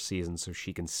the first season, so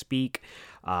she can speak.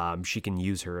 She can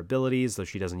use her abilities, though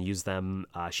she doesn't use them.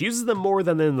 She uses them more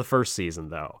than in the first season,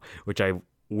 though, which I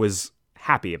was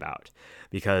happy about,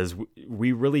 because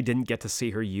we really didn't get to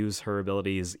see her use her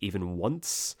abilities even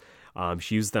once.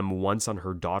 She used them once on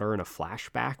her daughter in a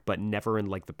flashback, but never in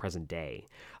like the present day.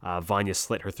 Vanya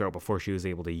slit her throat before she was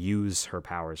able to use her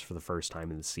powers for the first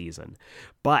time in the season.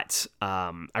 But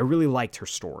I really liked her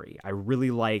story. I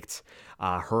really liked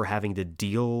her having to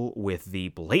deal with the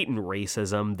blatant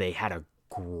racism.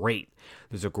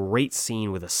 There's a great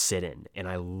scene with a sit-in, and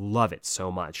I love it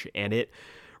so much. And it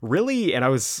really, and I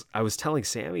was telling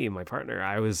Sammy, my partner,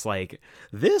 I was like,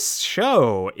 this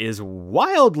show is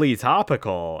wildly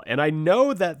topical, and I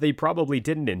know that they probably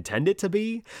didn't intend it to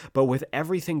be, but with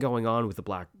everything going on with the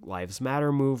Black Lives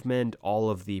Matter movement, all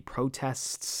of the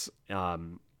protests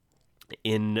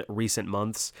in recent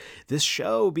months, this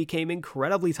show became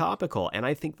incredibly topical, and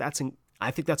I think that's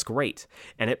great.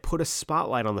 And it put a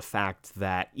spotlight on the fact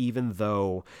that even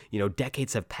though,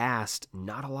 decades have passed,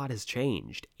 not a lot has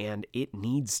changed, and it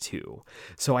needs to.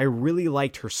 So I really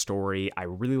liked her story. I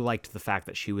really liked the fact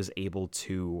that she was able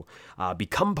to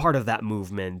become part of that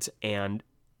movement and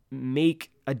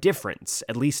make a difference,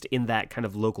 at least in that kind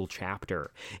of local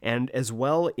chapter, and as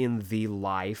well in the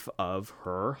life of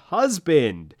her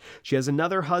husband. She has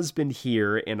another husband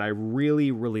here, and I really,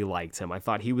 really liked him. I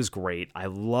thought he was great. I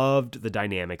loved the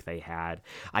dynamic they had.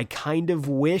 I kind of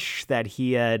wish that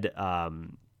he had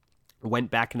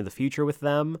went back into the future with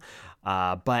them,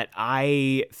 but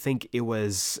I think it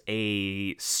was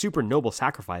a super noble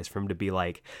sacrifice for him to be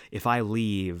like, if I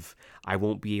leave, I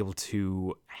won't be able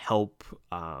to help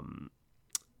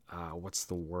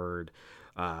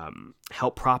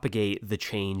help propagate the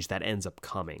change that ends up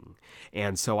coming.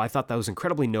 And so I thought that was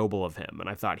incredibly noble of him, and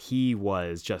I thought he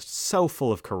was just so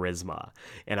full of charisma.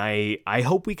 And I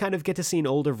hope we kind of get to see an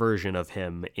older version of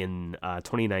him in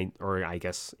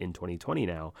 2020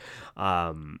 now,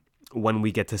 when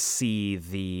we get to see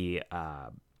the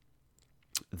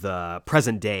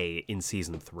present day in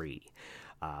season 3.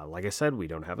 Like I said, we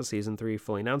don't have a season 3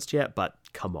 fully announced yet, but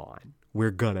come on,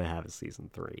 we're gonna have a season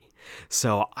 3.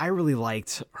 So I really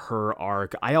liked her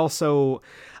arc. I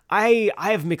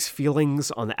have mixed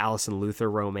feelings on the Allison Luther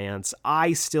romance.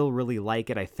 I still really like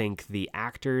it. I think the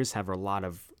actors have a lot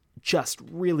of just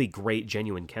really great,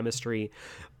 genuine chemistry,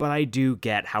 but I do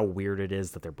get how weird it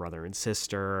is that they're brother and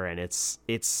sister, and it's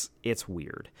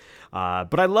weird.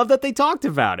 But I love that they talked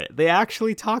about it. They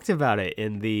actually talked about it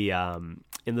in the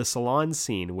salon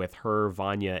scene with her,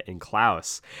 Vanya, and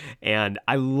Klaus, and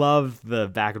I love the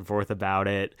back and forth about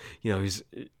it.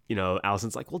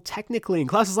 Allison's like, well, technically, and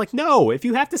Klaus is like, no, if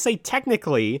you have to say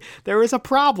technically, there is a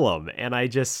problem. And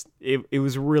it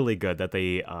was really good that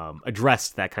they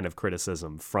addressed that kind of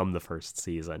criticism from the first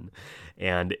season.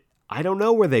 And I don't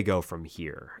know where they go from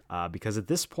here, because at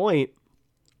this point,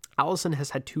 Allison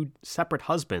has had 2 separate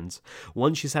husbands,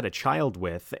 one she's had a child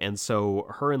with, and so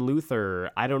her and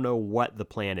Luther, I don't know what the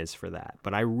plan is for that,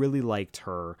 but I really liked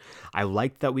her. I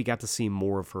liked that we got to see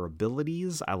more of her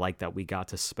abilities. I liked that we got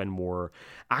to spend more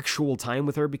actual time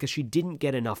with her, because she didn't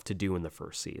get enough to do in the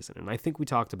first season, and I think we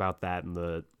talked about that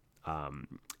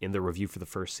in the review for the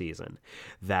first season,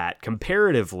 that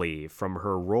comparatively from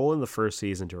her role in the first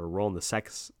season to her role in the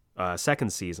second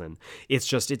season,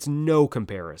 it's no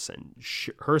comparison.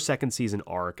 Her second season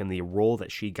arc and the role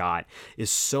that she got is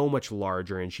so much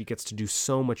larger, and she gets to do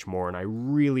so much more, and I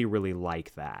really, really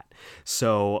like that.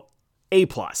 So A+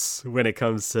 when it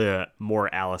comes to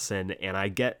more Allison, and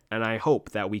I hope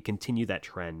that we continue that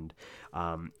trend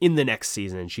in the next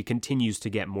season, and she continues to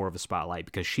get more of a spotlight,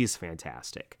 because she's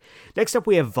fantastic. Next up,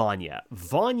 we have Vanya.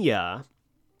 Vanya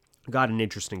got an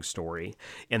interesting story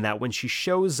in that when she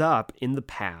shows up in the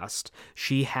past,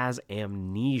 she has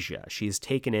amnesia. She's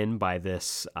taken in by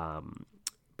this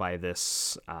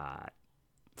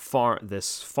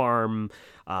farm,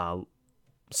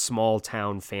 small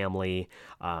town family.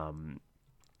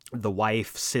 The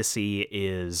wife, Sissy,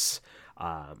 is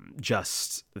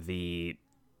just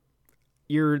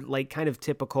your kind of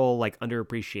typical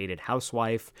underappreciated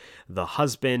housewife. The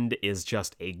husband is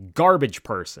just a garbage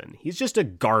person. He's just a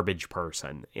garbage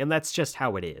person, and that's just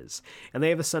how it is. And they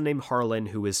have a son named Harlan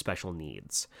who is special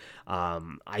needs.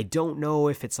 I don't know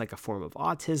if it's a form of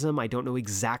autism. I don't know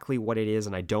exactly what it is,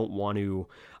 and I don't want to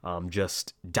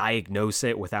just diagnose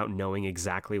it without knowing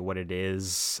exactly what it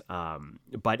is.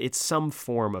 But it's some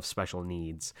form of special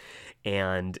needs,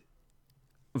 and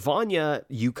Vanya,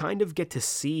 you kind of get to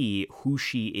see who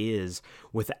she is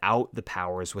without the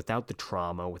powers, without the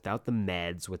trauma, without the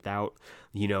meds, without,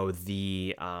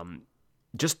 the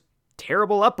just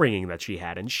terrible upbringing that she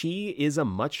had. And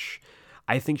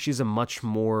I think she's a much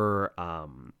more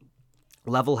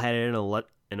level-headed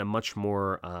and a much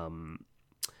more,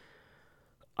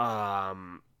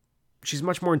 she's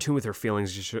much more in tune with her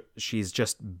feelings. She's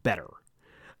just better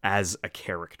as a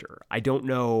character. I don't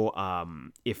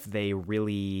know if they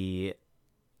really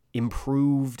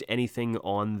improved anything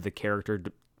on the character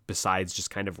besides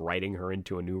just kind of writing her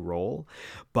into a new role.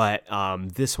 But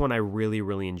this one, I really,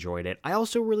 really enjoyed it. I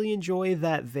also really enjoy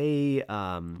that they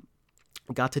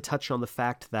got to touch on the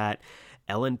fact that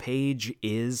Ellen Page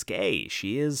is gay.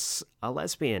 She is a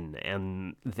lesbian,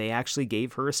 and they actually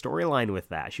gave her a storyline with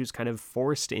that. She was kind of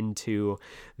forced into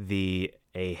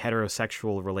a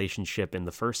heterosexual relationship in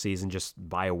the first season just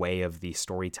by way of the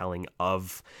storytelling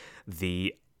of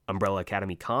the Umbrella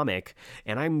Academy comic,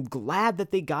 and I'm glad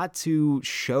that they got to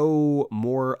show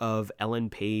more of Ellen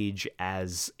Page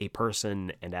as a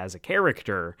person and as a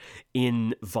character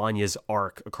in Vanya's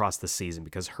arc across the season,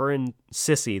 because her and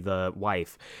Sissy, the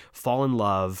wife, fall in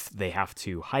love. They have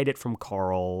to hide it from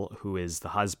Carl, who is the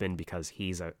husband, because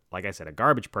he's like I said, a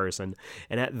garbage person.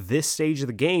 And at this stage of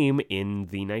the game in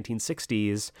the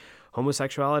 1960s,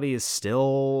 homosexuality is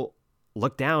still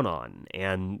looked down on.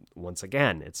 And once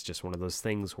again, it's just one of those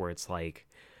things where it's like,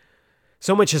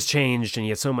 so much has changed and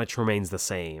yet so much remains the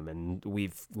same, and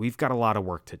we've got a lot of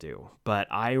work to do. But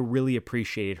I really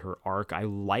appreciated her arc. I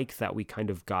like that we kind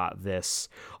of got this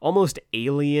almost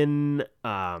alien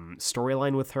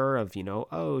storyline with her of,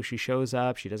 oh, she shows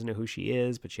up, she doesn't know who she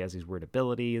is, but she has these weird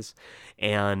abilities.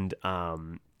 And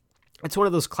it's one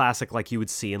of those classic, like you would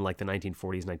see in like the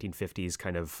 1940s, 1950s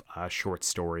kind of short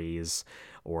stories,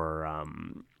 or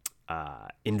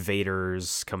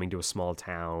invaders coming to a small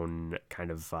town kind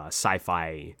of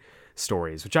sci-fi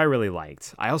stories, which I really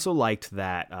liked. I also liked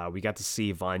that we got to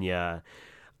see Vanya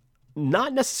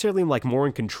not necessarily like more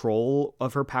in control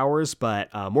of her powers, but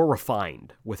more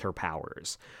refined with her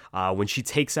powers. When she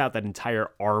takes out that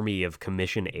entire army of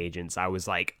commission agents, I was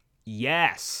like,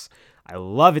 yes, I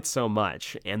love it so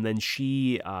much. And then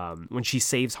she, when she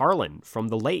saves Harlan from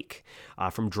the lake,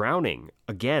 from drowning,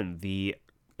 again, the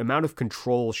amount of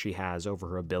control she has over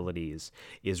her abilities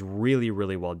is really,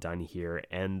 really well done here.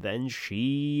 And then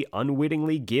she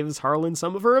unwittingly gives Harlan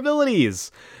some of her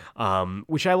abilities,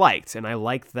 which I liked. And I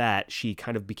liked that she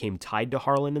kind of became tied to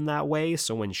Harlan in that way.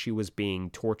 So when she was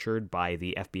being tortured by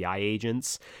the FBI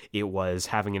agents, it was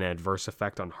having an adverse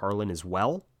effect on Harlan as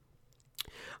well.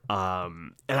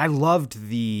 And I loved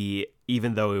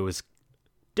even though it was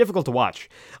difficult to watch,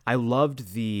 I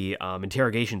loved the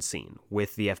interrogation scene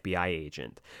with the FBI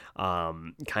agent,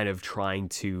 kind of trying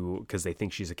to, because they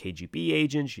think she's a KGB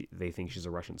agent, they think she's a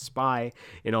Russian spy,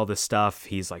 and all this stuff.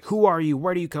 He's like, who are you?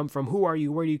 Where do you come from? Who are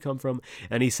you? Where do you come from?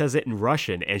 And he says it in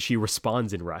Russian, and she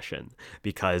responds in Russian,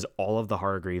 because all of the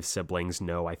Hargreaves siblings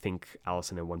know, I think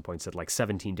Allison at one point said like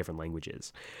 17 different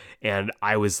languages. And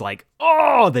I was like,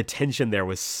 oh, the tension there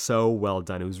was so well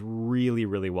done. It was really,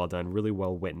 really well done, really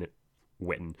well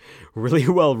really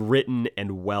well written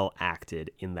and well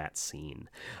acted in that scene.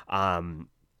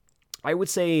 I would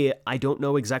say I don't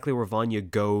know exactly where Vanya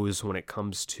goes when it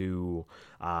comes to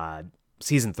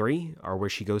season 3, or where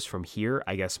she goes from here.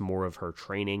 I guess more of her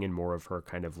training and more of her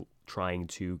kind of trying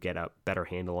to get a better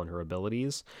handle on her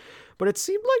abilities. But it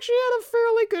seemed like she had a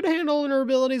fairly good handle on her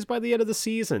abilities by the end of the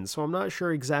season, so I'm not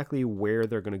sure exactly where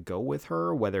they're going to go with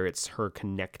her, whether it's her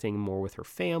connecting more with her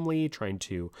family, trying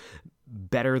to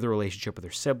better the relationship with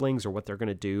her siblings, or what they're going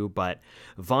to do. But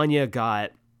Vanya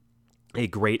got a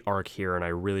great arc here, and I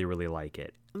really, really like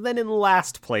it. And then in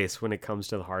last place, when it comes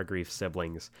to the Hargreaves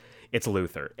siblings, it's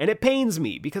Luther. And it pains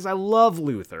me, because I love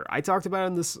Luther. I talked about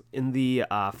in the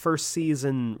first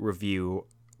season review.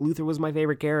 Luther was my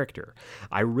favorite character.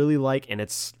 I really like, and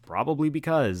it's probably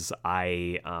because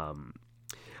I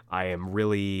am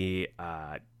really,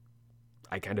 I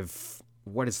kind of,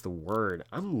 what is the word?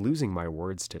 I'm losing my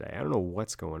words today. I don't know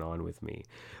what's going on with me,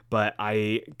 but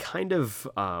I kind of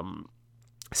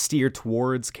steer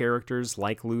towards characters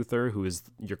like Luther, who is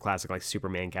your classic like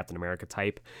Superman, Captain America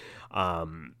type.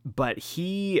 But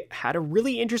he had a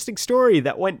really interesting story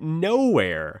that went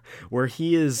nowhere, where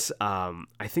he is,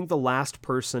 I think, the last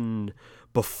person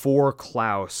before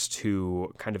Klaus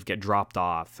to kind of get dropped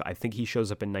off. I think he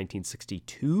shows up in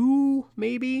 1962,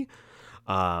 maybe.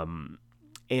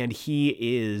 And he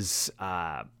is,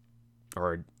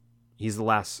 or he's the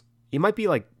last, he might be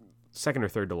like second or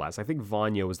third to last. I think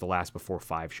Vanya was the last before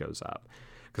 5 shows up,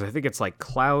 because I think it's like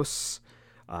Klaus,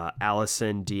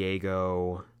 Allison,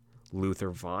 Diego, Luther,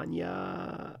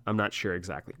 Vanya. I'm not sure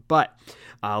exactly, but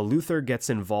Luther gets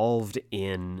involved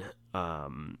in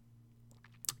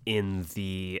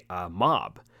the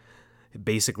mob,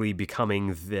 basically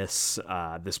becoming this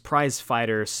prize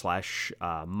fighter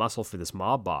 / muscle for this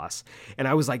mob boss. And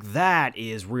I was like, that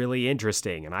is really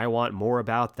interesting, and I want more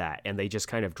about that. And they just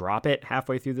kind of drop it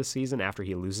halfway through the season after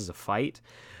he loses a fight.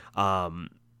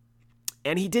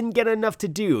 And he didn't get enough to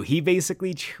do. He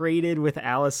basically traded with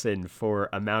Allison for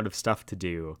amount of stuff to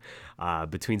do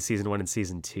between season 1 and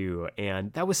season 2,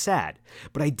 and that was sad.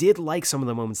 But I did like some of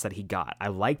the moments that he got. I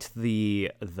liked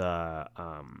the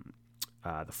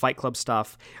Fight Club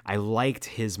stuff. I liked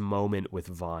his moment with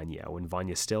Vanya, when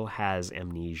Vanya still has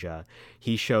amnesia.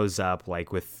 He shows up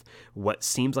like with what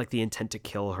seems like the intent to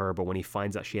kill her, but when he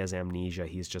finds out she has amnesia,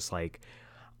 he's just like,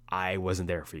 I wasn't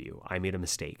there for you. I made a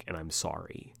mistake, and I'm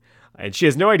sorry. And she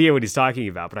has no idea what he's talking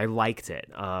about, but I liked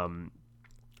it. And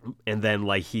then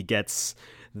like he gets,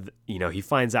 he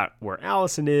finds out where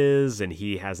Allison is, and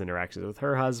he has interactions with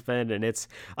her husband. And it's,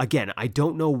 again, I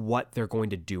don't know what they're going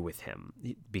to do with him,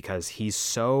 because he's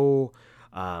so,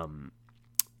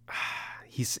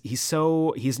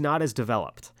 he's not as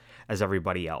developed as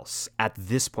everybody else at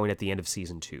this point at the end of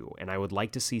season 2. And I would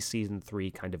like to see season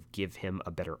 3 kind of give him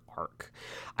a better arc.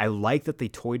 I like that they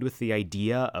toyed with the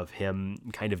idea of him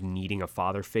kind of needing a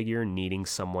father figure, needing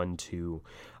someone to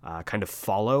kind of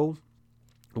follow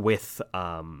with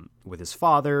his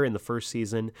father in the first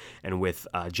season, and with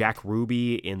Jack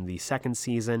Ruby in the second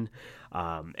season,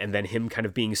 and then him kind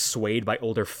of being swayed by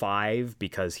older Five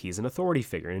because he's an authority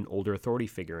figure, an older authority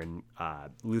figure, and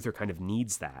Luther kind of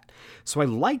needs that. So I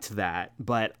liked that,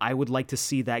 but I would like to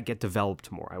see that get developed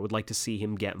more. I would like to see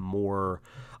him get more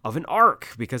of an arc,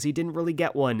 because he didn't really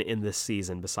get one in this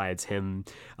season besides him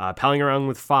palling around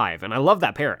with Five. And I love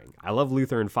that pairing. I love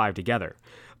Luther and Five together.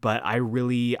 But I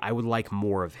would like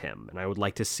more of him, and I would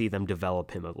like to see them develop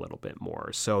him a little bit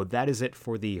more. So that is it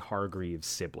for the Hargreaves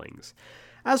siblings.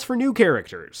 As for new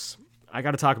characters, I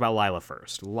got to talk about Lila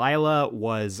first. Lila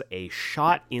was a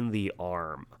shot in the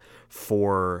arm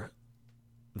for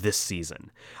this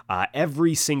season.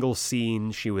 Every single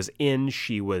scene she was in,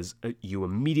 you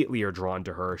immediately are drawn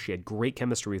to her. She had great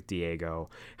chemistry with Diego,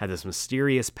 had this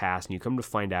mysterious past, and you come to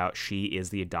find out she is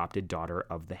the adopted daughter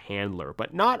of the handler.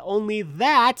 But not only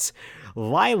that,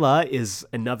 Lila is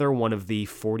another one of the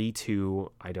 42,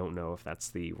 I don't know if that's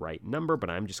the right number, but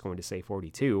I'm just going to say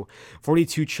 42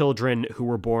 children who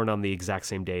were born on the exact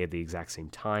same day at the exact same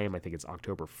time. I think it's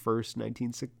October 1st,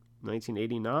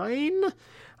 1989.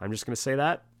 I'm just going to say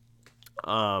that.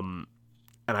 And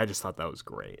I just thought that was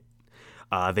great.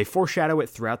 They foreshadow it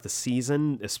throughout the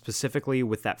season, specifically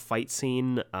with that fight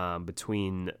scene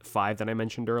between Five that I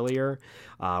mentioned earlier,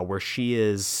 where she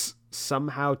is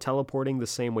somehow teleporting the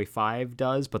same way Five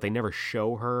does, but they never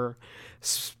show her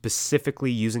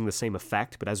specifically using the same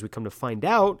effect. But as we come to find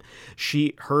out,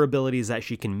 her ability is that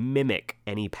she can mimic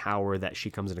any power that she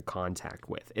comes into contact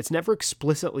with. It's never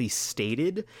explicitly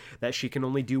stated that she can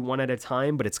only do one at a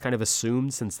time, but it's kind of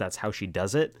assumed since that's how she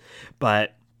does it.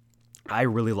 But I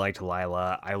really liked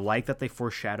Lila. I like that they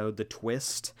foreshadowed the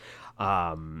twist.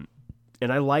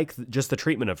 And I like just the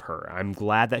treatment of her. I'm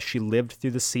glad that she lived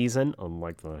through the season,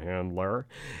 unlike the handler.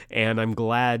 And I'm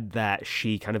glad that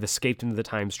she kind of escaped into the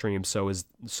time stream. So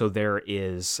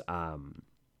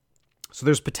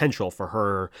there's potential for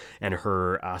her and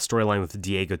her storyline with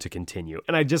Diego to continue.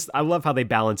 And I love how they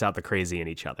balance out the crazy in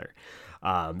each other.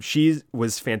 She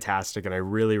was fantastic, and I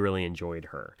really, really enjoyed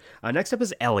her. Next up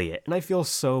is Elliot, and I feel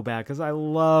so bad because I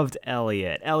loved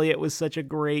Elliot. Elliot was such a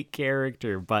great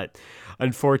character, but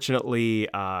unfortunately,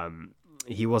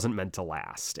 he wasn't meant to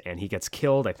last, and he gets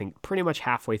killed, I think, pretty much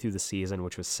halfway through the season,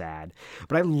 which was sad.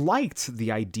 But I liked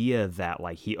the idea that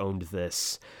like he owned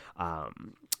this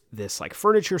like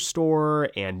furniture store,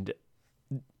 and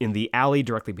in the alley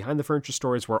directly behind the furniture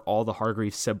store is where all the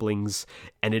Hargreaves siblings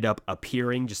ended up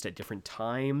appearing just at different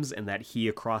times, and that he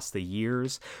across the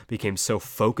years became so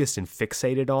focused and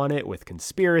fixated on it with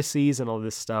conspiracies and all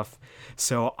this stuff.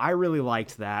 So I really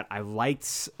liked that. I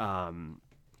liked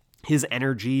his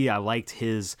energy. I liked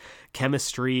his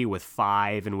chemistry with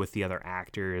Five and with the other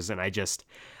actors, and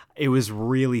it was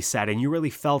really sad, and you really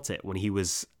felt it when he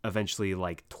was eventually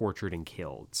like tortured and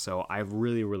killed. So I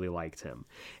really, really liked him.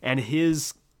 And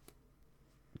his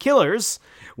killers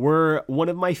were one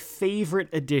of my favorite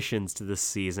additions to this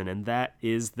season, and that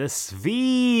is the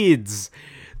Swedes.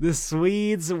 The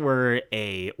Swedes were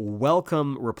a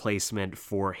welcome replacement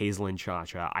for Hazel and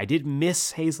Cha-Cha. I did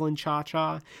miss Hazel and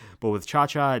Cha-Cha, but with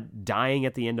Cha-Cha dying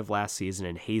at the end of last season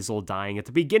and Hazel dying at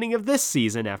the beginning of this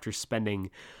season after spending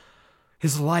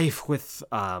his life with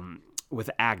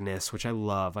Agnes, which I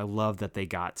love. I love that they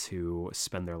got to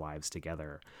spend their lives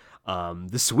together.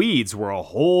 The Swedes were a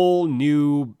whole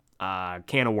new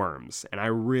can of worms, and I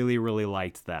really, really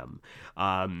liked them.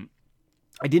 I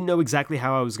didn't know exactly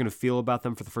how I was going to feel about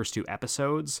them for the first 2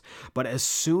 episodes, but as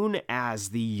soon as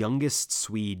the youngest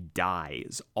Swede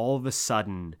dies, all of a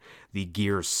sudden the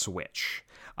gears switch.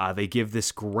 They give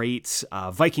this great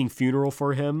Viking funeral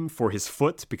for him, for his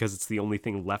foot, because it's the only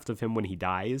thing left of him when he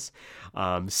dies.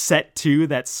 Set to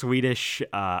that Swedish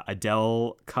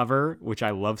Adele cover, which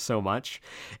I love so much.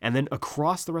 And then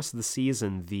across the rest of the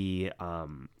season,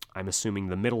 I'm assuming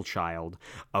the middle child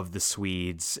of the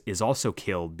Swedes is also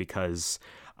killed because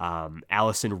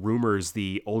Allison rumors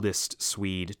the oldest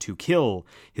Swede to kill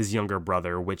his younger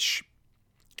brother, which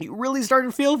you really start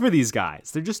to feel for these guys.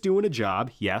 They're just doing a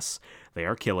job. Yes, they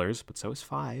are killers, but so is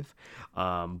Five.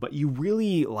 But you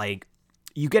really,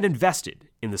 you get invested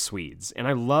in the Swedes. And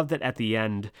I love that at the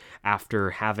end, after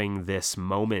having this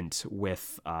moment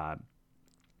with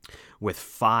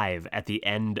Five, at the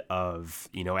end of,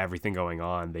 everything going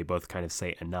on, they both kind of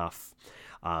say enough.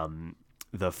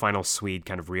 the final Swede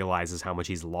kind of realizes how much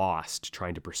he's lost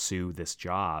trying to pursue this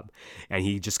job. And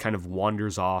he just kind of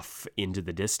wanders off into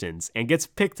the distance and gets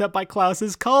picked up by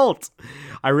Klaus's cult.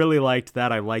 I really liked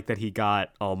that. I liked that he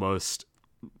got almost,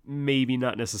 maybe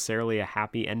not necessarily a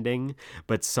happy ending,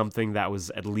 but something that was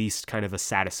at least kind of a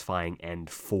satisfying end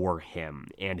for him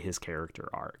and his character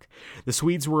arc. The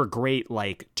Swedes were a great,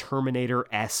 like,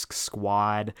 Terminator-esque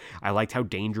squad. I liked how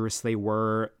dangerous they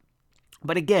were.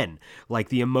 But again, like,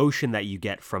 the emotion that you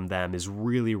get from them is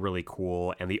really, really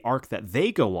cool, and the arc that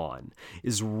they go on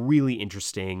is really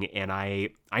interesting, and I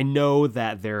know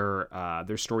that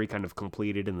their story kind of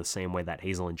completed in the same way that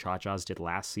Hazel and Cha-Cha's did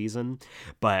last season,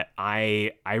 but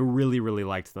I really, really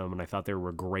liked them, and I thought they were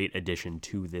a great addition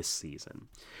to this season.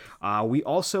 We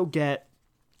also get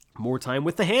more time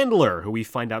with the Handler, who we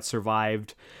find out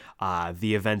survived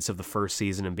the events of the first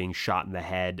season and being shot in the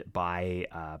head by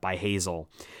Hazel.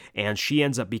 And she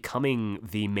ends up becoming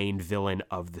the main villain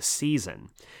of the season.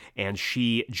 And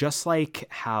she, just like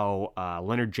how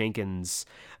Leonard Jenkins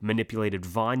manipulated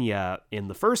Vanya in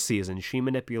the first season, she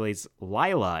manipulates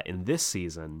Lila in this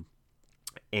season.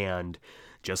 And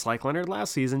just like Leonard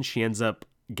last season, she ends up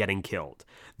getting killed.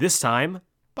 This time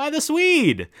by the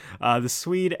Swede. The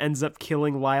Swede ends up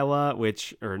killing Lila,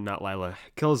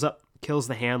 kills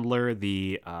the Handler,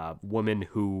 the woman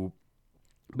who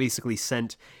basically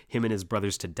sent him and his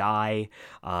brothers to die.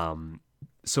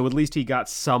 So at least he got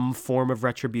some form of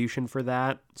retribution for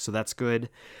that, so that's good.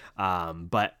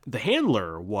 But the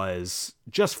Handler was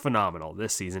just phenomenal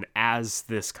this season as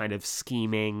this kind of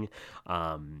scheming,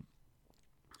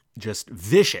 just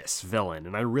vicious villain,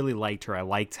 and I really liked her. I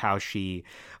liked how she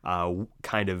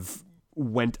kind of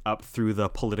went up through the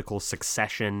political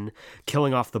succession,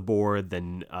 killing off the board,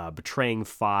 then betraying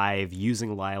Five,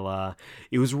 using Lila.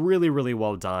 It was really, really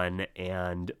well done,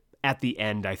 and at the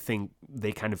end, I think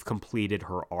they kind of completed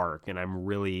her arc, and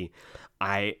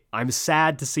I'm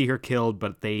sad to see her killed,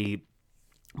 but they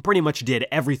pretty much did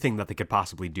everything that they could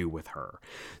possibly do with her.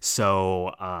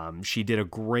 So she did a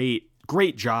great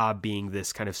job being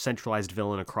this kind of centralized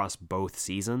villain across both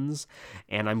seasons,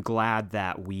 and I'm glad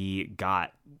that we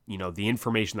got, the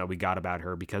information that we got about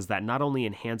her, because that not only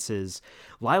enhances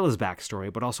Lila's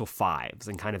backstory, but also Five's,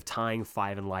 and kind of tying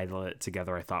Five and Lila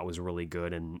together I thought was really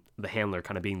good, and the Handler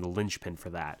kind of being the linchpin for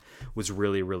that was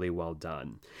really, really well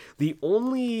done. The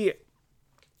only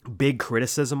big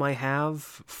criticism I have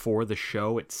for the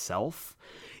show itself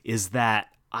is that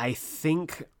I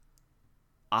think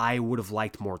I would have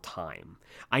liked more time.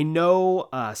 I know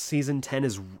season 10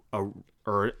 is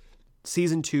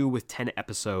season 2 with 10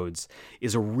 episodes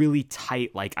is a really tight,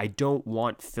 I don't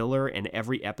want filler, and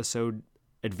every episode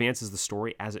advances the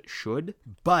story as it should.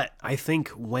 But I think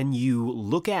when you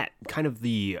look at kind of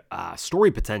the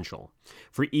story potential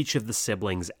for each of the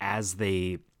siblings as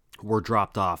they were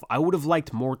dropped off, I would have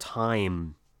liked more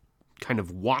time kind of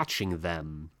watching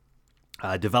them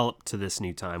develop to this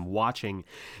new time, watching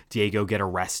Diego get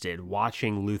arrested,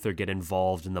 watching Luther get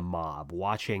involved in the mob,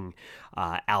 watching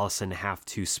Allison have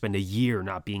to spend a year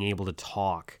not being able to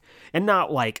talk, and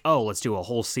not let's do a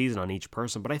whole season on each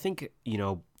person. But I think,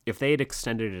 if they had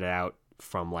extended it out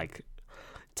from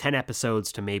 10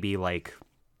 episodes to maybe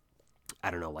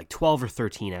 12 or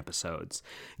 13 episodes,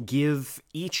 give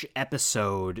each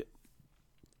episode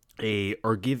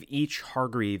give each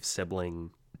Hargreaves sibling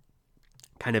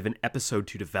kind of an episode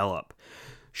to develop,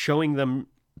 showing them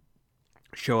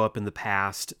show up in the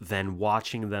past, then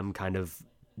watching them kind of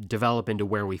develop into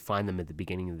where we find them at the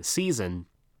beginning of the season.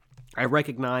 I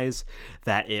recognize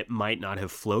that it might not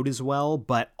have flowed as well,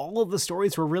 but all of the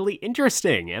stories were really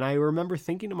interesting. And I remember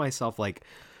thinking to myself,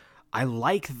 I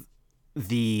like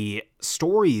the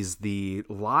stories, the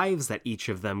lives that each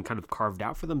of them kind of carved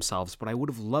out for themselves, but I would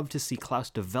have loved to see Klaus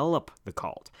develop the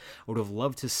cult. I would have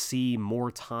loved to see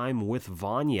more time with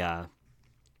Vanya,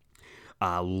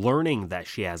 learning that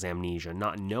she has amnesia,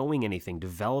 not knowing anything,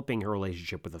 developing her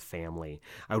relationship with the family.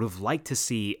 I would have liked to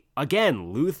see,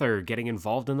 again, Luther getting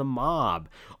involved in the mob.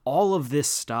 All of this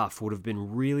stuff would have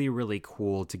been really, really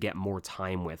cool to get more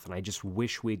time with, and I just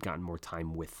wish we'd gotten more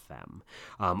time with them.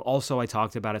 Also, I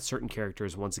talked about it, certain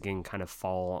characters, once again, kind of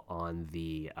fall on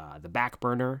the back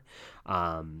burner.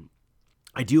 I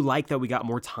do like that we got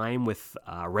more time with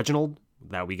Reginald,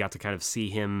 that we got to kind of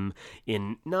see him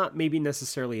in not maybe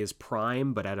necessarily his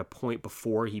prime, but at a point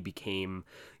before he became,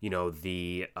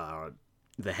 the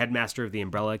headmaster of the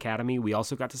Umbrella Academy. We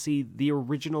also got to see the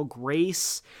original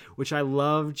Grace, which I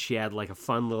loved. She had a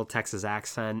fun little Texas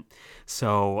accent.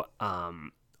 So,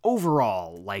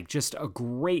 overall, just a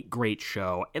great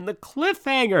show. And the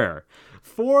cliffhanger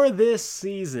for this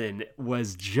season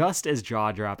was just as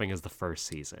jaw-dropping as the first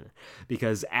season.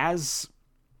 Because as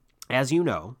As you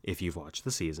know, if you've watched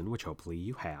the season, which hopefully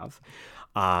you have,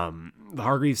 the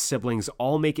Hargreaves siblings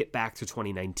all make it back to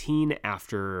 2019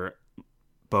 after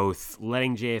both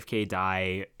letting JFK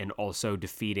die and also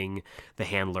defeating the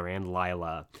Handler and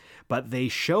Lila. But they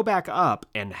show back up,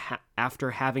 and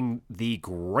after having the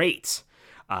great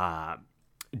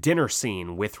dinner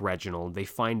scene with Reginald, they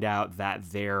find out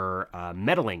that their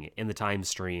meddling in the time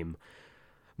stream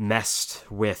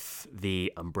messed with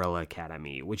the Umbrella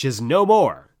Academy, which is no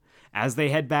more. As they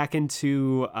head back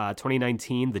into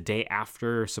 2019, the day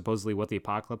after supposedly what the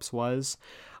apocalypse was,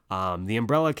 the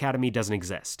Umbrella Academy doesn't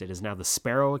exist. It is now the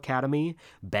Sparrow Academy.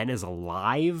 Ben is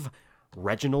alive.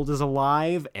 Reginald is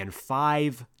alive. And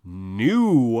 5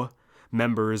 new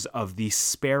members of the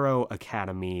Sparrow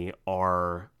Academy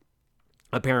are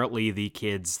apparently the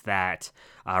kids that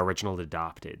Reginald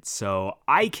adopted. So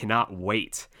I cannot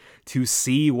wait to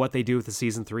see what they do with the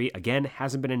season 3. Again,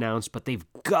 hasn't been announced, but they've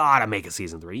got to make a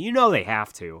season 3. You know they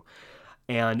have to.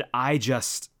 And I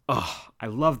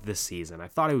loved this season. I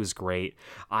thought it was great.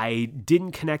 I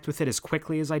didn't connect with it as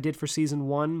quickly as I did for season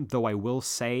 1, though I will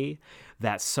say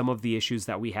that some of the issues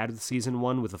that we had with season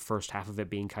 1, with the first half of it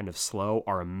being kind of slow,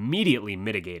 are immediately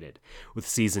mitigated with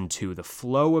season 2. The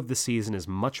flow of the season is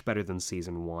much better than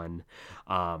season 1.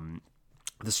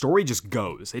 The story just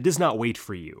goes. It does not wait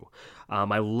for you.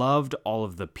 I loved all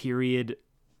of the period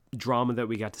drama that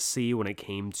we got to see when it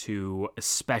came to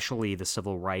especially the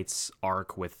civil rights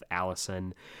arc with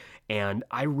Allison. And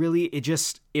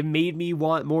it made me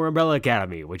want more Umbrella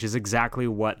Academy, which is exactly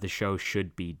what the show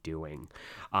should be doing.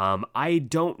 I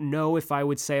don't know if I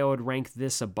would say I would rank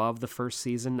this above the first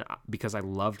season because I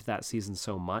loved that season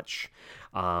so much.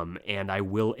 And I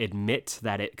will admit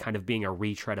that it kind of being a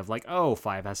retread of like,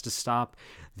 5 has to stop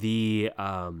the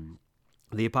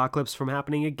apocalypse from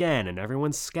happening again and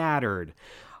everyone's scattered,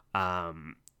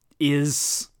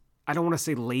 is, I don't want to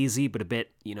say lazy, but a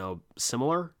bit,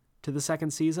 similar to the second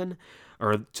season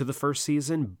or to the first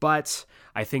season. But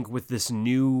I think with this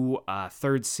new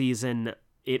third season,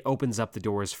 it opens up the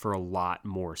doors for a lot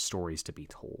more stories to be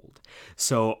told.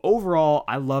 So overall,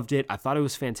 I loved it. I thought it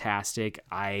was fantastic.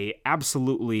 I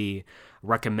absolutely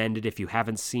recommend it if you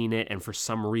haven't seen it and for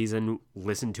some reason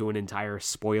listen to an entire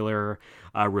spoiler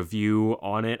review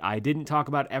on it. I didn't talk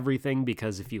about everything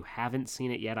because if you haven't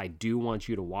seen it yet, I do want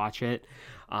you to watch it.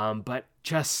 But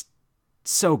just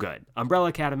so good. Umbrella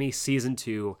Academy Season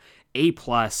 2, A+,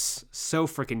 so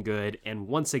freaking good. And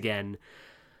once again,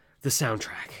 the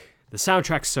soundtrack. The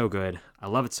soundtrack's so good. I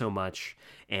love it so much.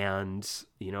 And,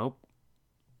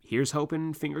 here's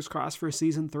hoping, fingers crossed, for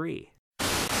Season 3.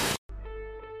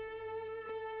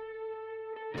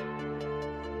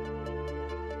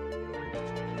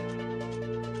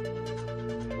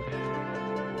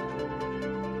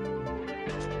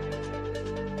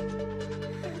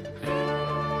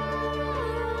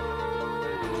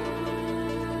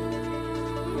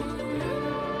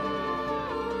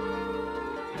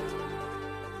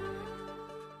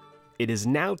 It is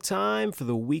now time for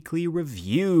the weekly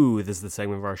review. This is the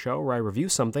segment of our show where I review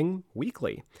something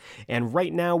weekly. And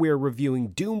right now we are reviewing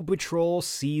Doom Patrol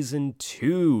Season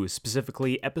 2,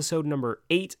 specifically episode number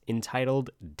 8,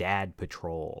 entitled Dad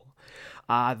Patrol.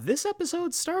 This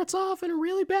episode starts off in a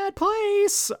really bad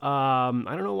place. I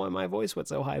don't know why my voice went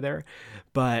so high there,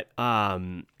 but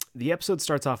the episode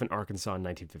starts off in Arkansas in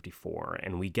 1954,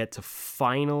 and we get to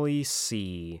finally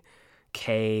see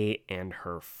Kay and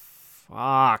her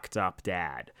fucked up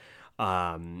dad.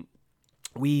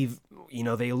 They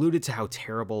alluded to how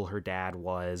terrible her dad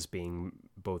was, being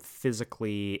both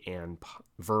physically and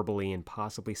verbally and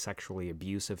possibly sexually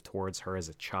abusive towards her as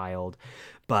a child.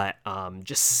 But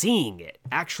just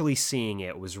actually seeing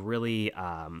it was really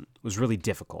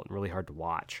difficult and really hard to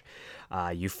watch.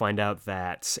 You find out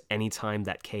that anytime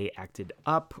that Kay acted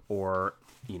up or,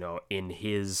 in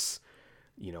his,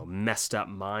 messed up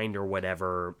mind or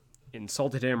whatever,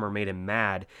 insulted him or made him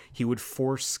mad, he would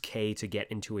force Kay to get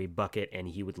into a bucket and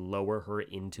he would lower her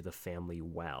into the family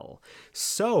well.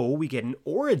 So we get an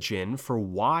origin for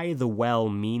why the well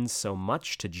means so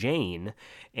much to Jane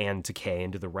and to Kay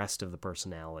and to the rest of the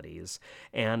personalities.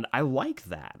 And I like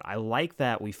that. I like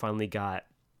that we finally got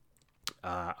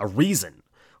a reason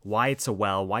why it's a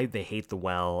well, why they hate the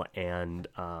well. And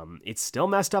it's still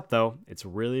messed up though. It's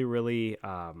really, really,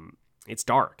 it's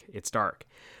dark.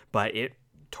 But it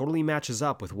totally matches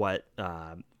up with what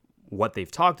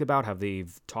they've talked about, how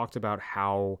they've talked about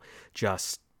how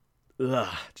just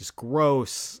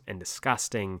gross and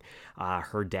disgusting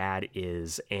her dad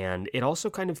is. And it also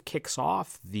kind of kicks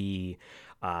off the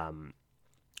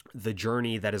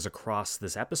journey that is across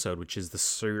this episode, which is the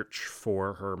search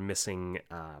for her missing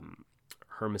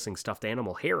her missing stuffed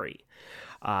animal, Harry.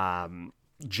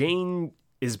 Jane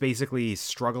is basically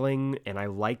struggling, and I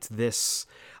liked this.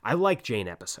 I like Jane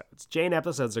episodes. Jane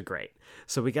episodes are great.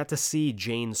 So we got to see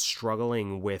Jane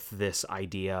struggling with this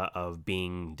idea of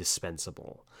being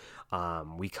dispensable.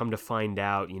 We come to find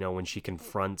out, when she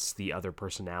confronts the other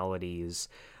personalities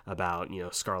about,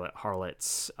 Scarlet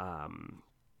Harlot's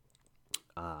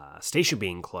station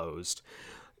being closed,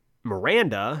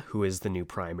 Miranda, who is the new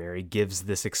primary, gives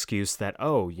this excuse that,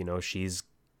 she's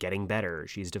getting better,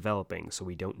 she's developing, so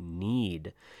we don't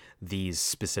need these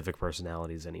specific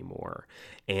personalities anymore.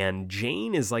 And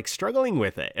Jane is like struggling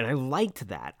with it, and I liked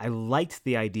that. I liked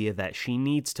the idea that she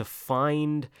needs to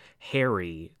find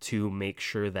Harry to make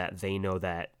sure that they know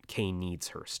that Kay needs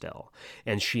her still.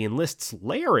 And she enlists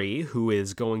Larry, who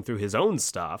is going through his own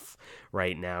stuff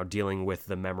right now, dealing with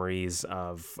the memories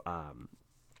of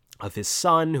his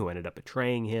son who ended up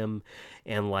betraying him.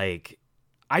 And like,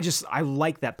 I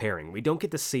like that pairing. We don't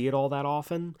get to see it all that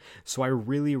often, so I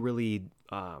really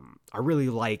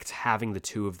liked having the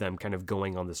two of them kind of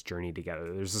going on this journey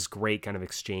together. There's this great kind of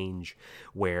exchange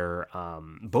where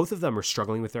both of them are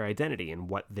struggling with their identity and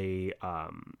what they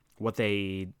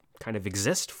kind of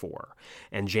exist for.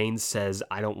 And Jane says,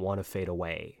 "I don't want to fade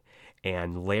away."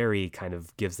 And Larry kind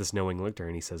of gives this knowing look to her,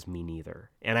 and he says, "Me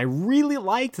neither." And I really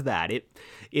liked that.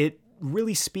 It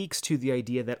really speaks to the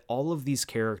idea that all of these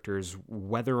characters,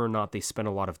 whether or not they spend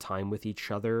a lot of time with each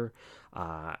other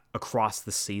across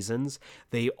the seasons,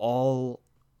 they all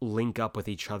link up with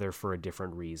each other for a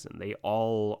different reason. They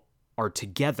all are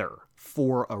together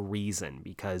for a reason,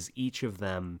 because each of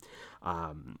them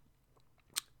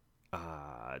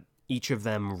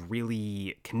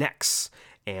really connects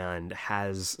and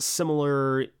has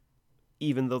similar,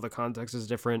 even though the context is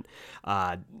different,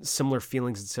 similar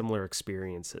feelings and similar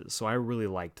experiences. So I really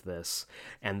liked this.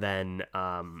 And then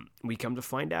we come to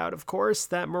find out, of course,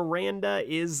 that Miranda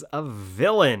is a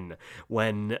villain.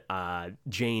 When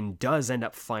Jane does end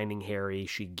up finding Harry,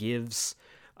 she gives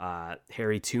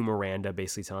Harry to Miranda,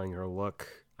 basically telling her, "Look,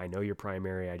 I know you're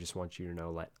primary. I just want you to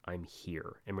know that I'm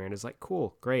here." And Miranda's like,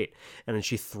 "Cool, great." And then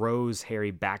she throws Harry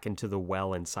back into the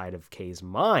well inside of Kay's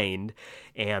mind,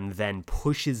 and then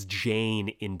pushes Jane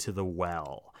into the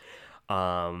well.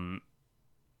 I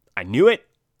knew it.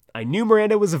 I knew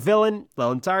Miranda was a villain the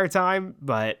entire time,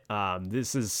 but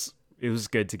it was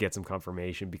good to get some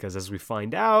confirmation, because as we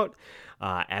find out,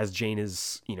 as Jane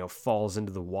falls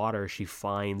into the water, she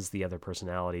finds the other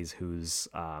personalities whose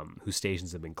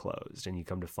stations have been closed, and you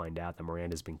come to find out that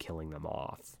Miranda's been killing them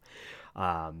off.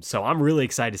 So I'm really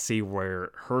excited to see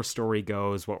where her story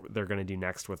goes, what they're going to do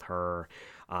next with her.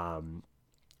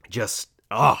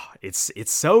 It's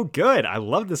so good. I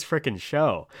love this freaking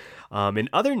show. In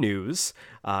other news,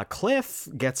 Cliff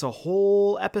gets a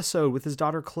whole episode with his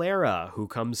daughter Clara, who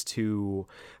comes to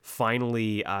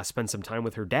finally spend some time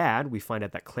with her dad. We find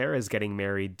out that Clara is getting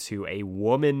married to a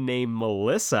woman named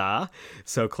Melissa,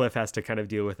 so Cliff has to kind of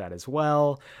deal with that as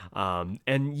well.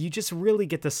 And you just really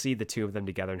get to see the two of them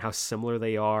together and how similar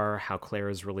they are, how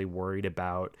Clara's really worried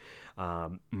about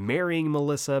marrying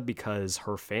Melissa because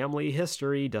her family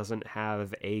history doesn't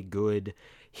have a good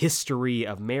history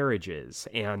of marriages.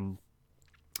 And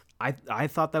I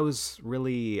thought that was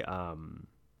really good.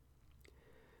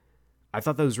 I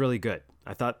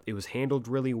thought it was handled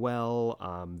really well.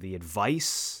 The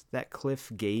advice that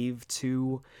Cliff gave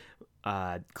to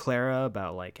Clara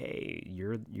about like, "Hey,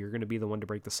 you're going to be the one to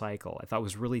break the cycle," I thought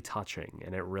was really touching,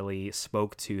 and it really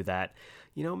spoke to that,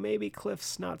 maybe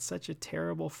Cliff's not such a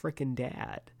terrible freaking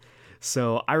dad.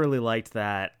 So I really liked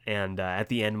that. And at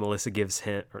the end,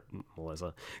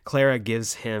 Clara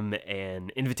gives him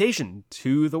an invitation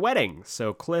to the wedding.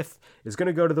 So Cliff is going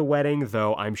to go to the wedding,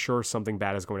 though I'm sure something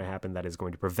bad is going to happen that is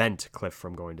going to prevent Cliff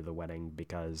from going to the wedding,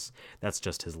 because that's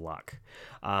just his luck.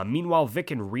 Meanwhile, Vic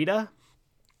and Rita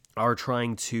are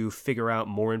trying to figure out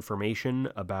more information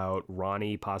about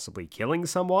Ronnie possibly killing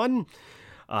someone.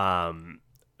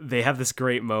 They have this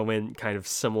great moment kind of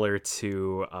similar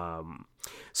to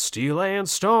Steel and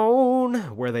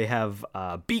Stone, where they have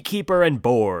Beekeeper and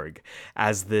Borg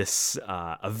as this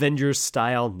Avengers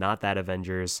style, not that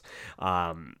Avengers,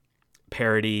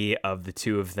 parody of the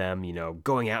two of them,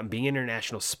 going out and being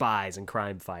international spies and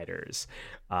crime fighters.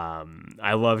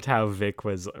 I loved how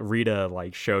Rita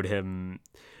showed him,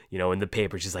 in the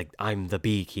paper. She's like, "I'm the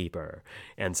beekeeper."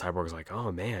 And Cyborg's like,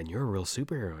 "Oh man, you're a real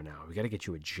superhero now. We got to get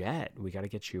you a jet. We got to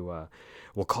get you,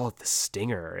 we'll call it the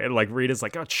Stinger." And Rita's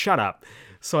like, "Oh, shut up."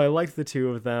 So I liked the two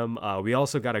of them. We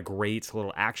also got a great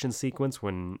little action sequence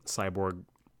when Cyborg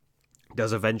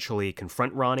does eventually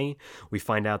confront Ronnie. We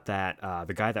find out that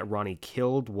the guy that Ronnie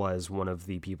killed was one of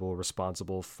the people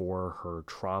responsible for her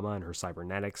trauma and her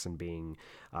cybernetics and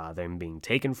them being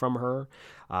taken from her.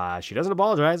 She doesn't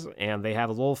apologize, and they have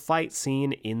a little fight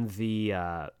scene in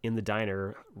the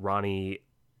diner. Ronnie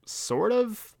sort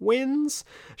of wins.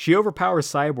 She overpowers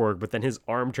Cyborg, but then his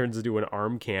arm turns into an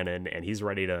arm cannon, and he's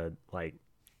ready to, like,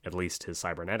 at least his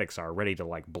cybernetics are ready to,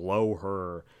 like, blow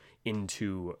her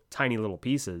into tiny little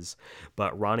pieces.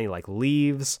 But Ronnie, like,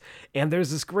 leaves, and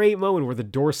there's this great moment where the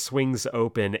door swings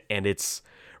open and it's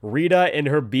Rita in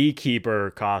her beekeeper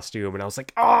costume, and I was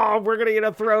like, oh, we're gonna get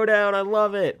a throwdown, I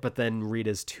love it. But then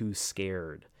Rita's too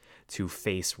scared to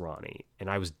face Ronnie, and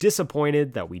I was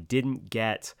disappointed that we didn't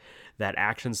get that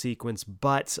action sequence,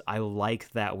 but I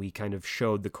like that we kind of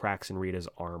showed the cracks in Rita's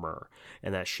armor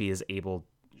and that she is able,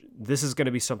 this is going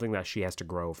to be something that she has to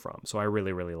grow from. So I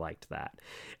really, really liked that.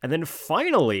 And then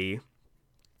finally,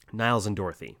 Niles and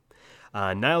Dorothy.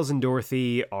 Niles and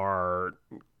Dorothy are,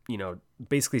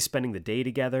 basically spending the day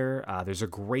together. There's a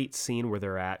great scene where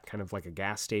they're at kind of like a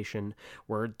gas station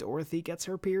where Dorothy gets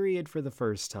her period for the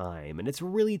first time. And it's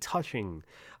really touching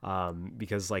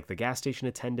because, like, the gas station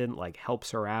attendant, like,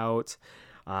 helps her out.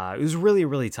 It was really,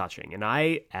 really touching. And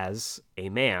I, as a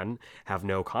man, have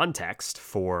no context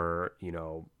for,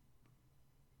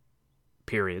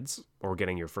 periods or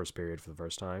getting your first period for the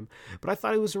first time. But I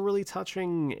thought it was a really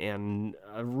touching and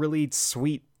a really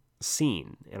sweet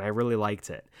scene, and I really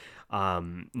liked it.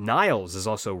 Niles is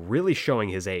also really showing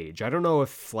his age. I don't know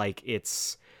if, like,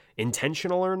 it's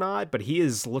intentional or not, but he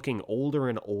is looking older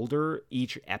and older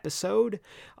each episode.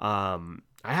 I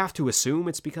have to assume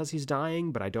it's because he's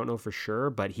dying, but I don't know for sure.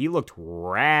 But he looked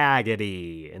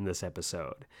raggedy in this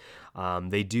episode.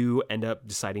 They do end up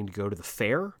deciding to go to the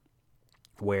fair,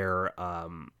 where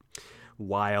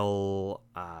while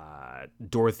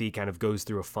Dorothy kind of goes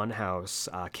through a fun house,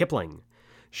 Kipling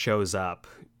shows up,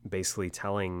 basically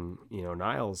telling,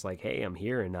 Niles, like, hey, I'm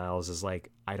here. And Niles is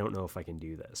like, I don't know if I can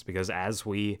do this, because as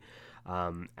we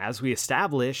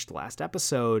established last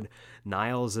episode,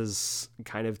 Niles is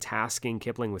kind of tasking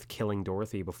Kipling with killing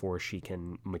Dorothy before she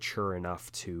can mature enough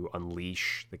to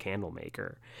unleash the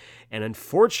Candlemaker. And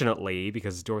unfortunately,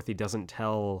 because Dorothy doesn't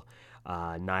tell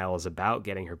Niles about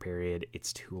getting her period,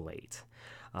 it's too late.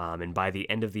 And by the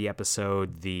end of the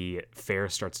episode, the fair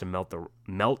starts to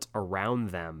melt around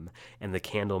them, and the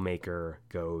Candlemaker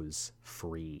goes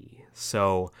free.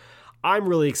 So I'm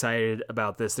really excited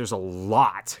about this. There's a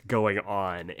lot going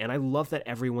on, and I love that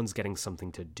everyone's getting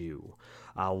something to do.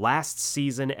 Last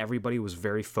season, everybody was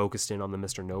very focused in on the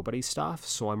Mr. Nobody stuff,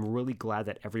 so I'm really glad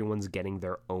that everyone's getting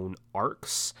their own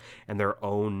arcs and their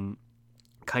own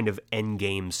kind of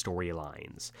endgame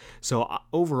storylines. So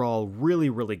overall, really,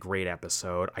 really great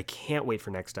episode. I can't wait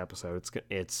for next episode.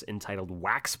 It's entitled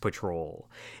Wax Patrol,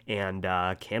 and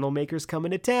Candlemaker's coming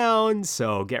to town,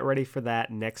 so get ready for that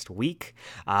next week.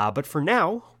 But for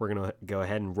now, we're going to go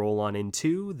ahead and roll on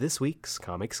into this week's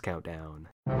Comics Countdown.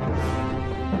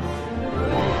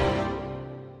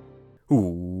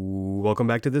 Welcome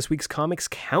back to this week's Comics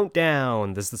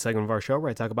Countdown. This is the segment of our show where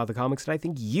I talk about the comics that I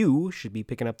think you should be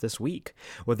picking up this week.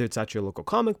 Whether it's at your local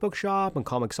comic book shop, and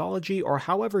Comixology, or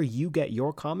however you get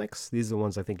your comics, these are the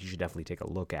ones I think you should definitely take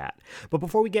a look at. But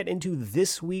before we get into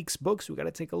this week's books, we got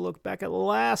to take a look back at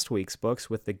last week's books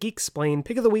with the Geeksplain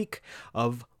Pick of the Week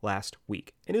of last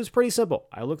week. And it was pretty simple.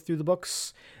 I looked through the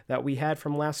books that we had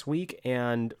from last week,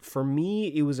 and for me,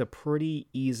 it was a pretty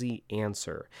easy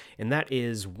answer. And that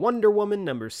is Wonder Woman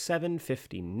number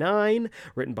 759,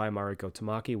 written by Mariko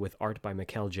Tamaki with art by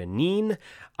Mikel Janin.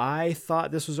 I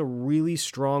thought this was a really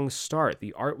strong start.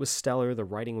 The art was stellar, the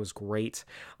writing was great,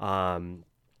 and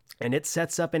it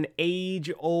sets up an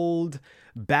age-old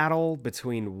battle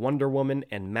between Wonder Woman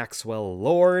and Maxwell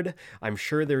Lord. I'm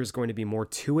sure there's going to be more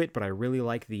to it, but I really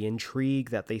like the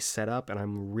intrigue that they set up, and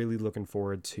I'm really looking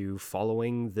forward to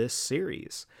following this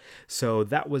series. So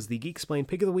that was the Geeksplain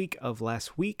Pick of the Week of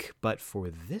last week, but for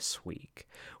this week,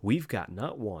 we've got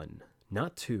not one,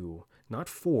 not two, not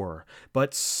 4,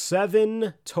 but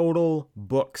 7 total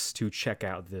books to check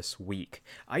out this week.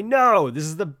 I know, this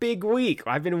is the big week.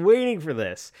 I've been waiting for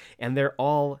this, and they're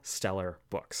all stellar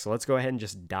books. So let's go ahead and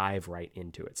just dive right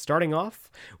into it. Starting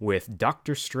off with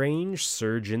Doctor Strange,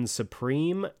 Surgeon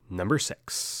Supreme, number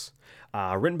 6.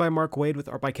 Written by Mark Waid with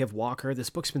art by Kev Walker. This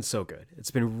book's been so good.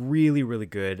 It's been really, really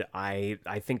good. I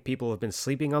think people have been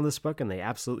sleeping on this book, and they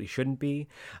absolutely shouldn't be.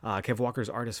 Kev Walker's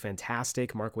art is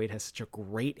fantastic. Mark Waid has such a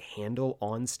great handle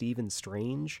on Stephen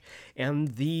Strange.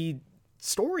 And the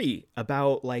story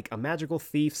about like a magical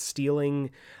thief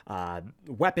stealing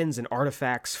weapons and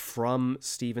artifacts from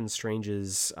Stephen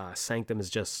Strange's sanctum is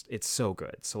just, it's so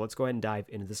good. So let's go ahead and dive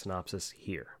into the synopsis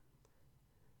here.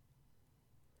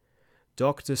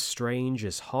 Doctor Strange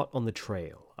is hot on the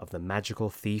trail of the magical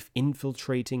thief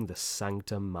infiltrating the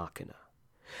Sanctum Machina.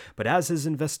 But as his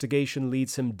investigation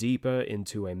leads him deeper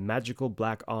into a magical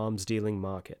black arms dealing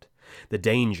market, the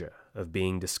danger of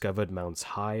being discovered mounts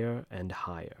higher and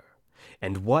higher,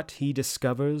 and what he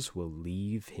discovers will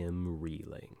leave him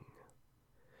reeling.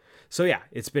 So yeah,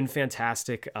 it's been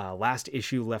fantastic. Last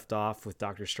issue left off with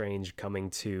Doctor Strange coming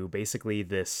to basically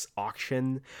this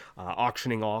auction,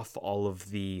 auctioning off all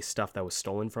of the stuff that was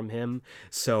stolen from him.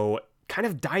 So kind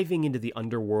of diving into the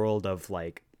underworld of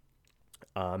like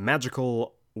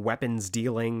magical weapons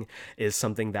dealing is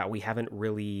something that we haven't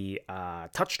really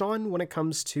touched on when it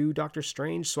comes to Doctor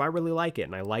Strange, so I really like it,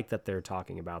 and I like that they're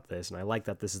talking about this, and I like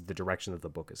that this is the direction that the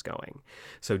book is going.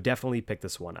 So definitely pick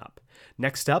this one up.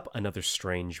 Next up, another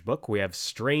Strange book. We have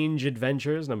Strange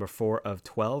Adventures, number 4 of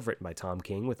 12, written by Tom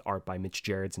King, with art by Mitch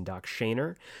Gerads and Doc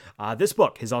Shaner. This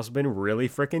book has also been really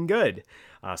freaking good.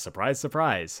 Surprise,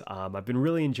 surprise. I've been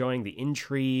really enjoying the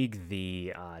intrigue,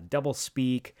 the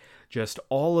doublespeak, just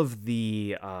all of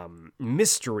the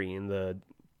mystery and the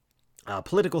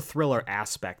political thriller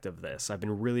aspect of this. I've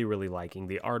been really, really liking.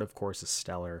 The art, of course, is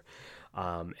stellar.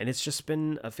 And it's just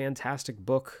been a fantastic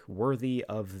book worthy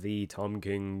of the Tom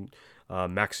King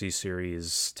Maxi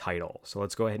Series title. So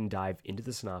let's go ahead and dive into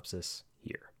the synopsis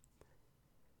here.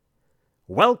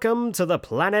 Welcome to the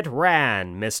planet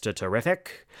Rann, Mr.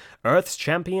 Terrific. Earth's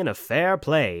champion of fair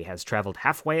play has traveled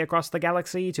halfway across the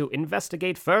galaxy to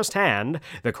investigate firsthand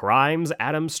the crimes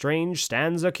Adam Strange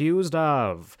stands accused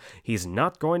of. He's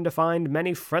not going to find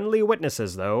many friendly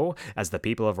witnesses, though, as the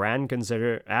people of Rann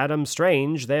consider Adam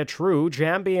Strange their true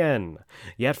champion.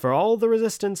 Yet for all the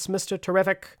resistance Mr.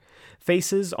 Terrific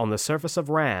faces on the surface of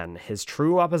Rann, his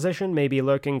true opposition may be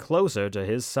lurking closer to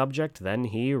his subject than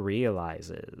he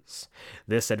realizes.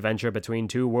 This adventure between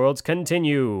two worlds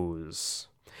continues,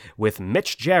 with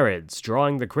Mitch Gerads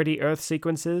drawing the gritty Earth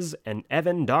sequences and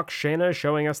Evan Doc Shaner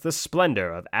showing us the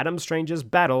splendor of Adam Strange's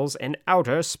battles in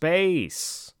outer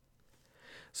space.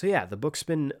 So yeah, the book's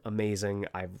been amazing.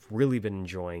 I've really been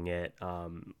enjoying it.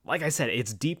 Like I said,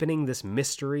 it's deepening this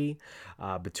mystery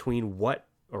between what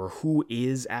or who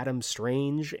is Adam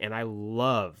Strange, and I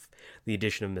love the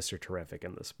addition of Mr. Terrific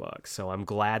in this book. So I'm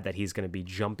glad that he's going to be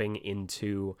jumping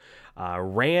into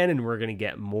Rann, and we're going to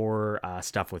get more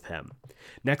stuff with him.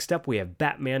 Next up, we have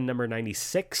Batman number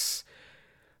 96,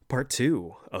 Part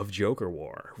 2 of Joker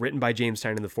War, written by James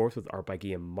Tynion IV with art by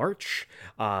Guillaume March.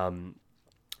 Guillaume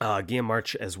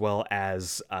March as well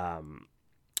as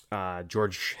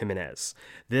George Jimenez.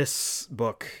 This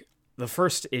book, the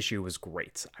first issue was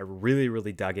great. I really,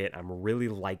 really dug it. I'm really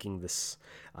liking this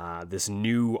this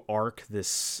new arc,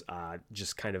 this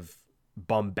just kind of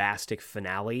bombastic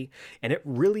finale, and it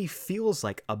really feels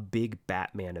like a big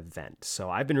Batman event. So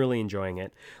I've been really enjoying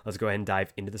it. Let's go ahead and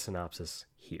dive into the synopsis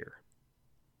here.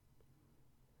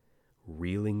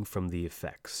 Reeling from the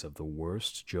effects of the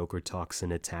worst Joker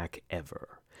toxin attack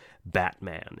ever,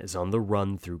 Batman is on the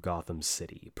run through Gotham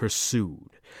City,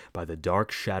 pursued by the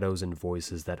dark shadows and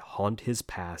voices that haunt his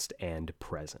past and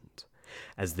present.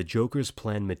 As the Joker's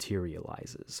plan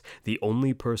materializes, the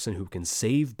only person who can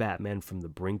save Batman from the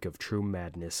brink of true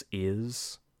madness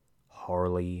is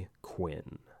Harley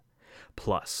Quinn.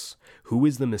 Plus, who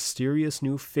is the mysterious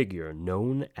new figure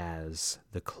known as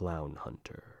the Clown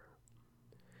Hunter?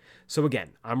 So again,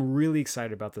 I'm really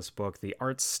excited about this book. The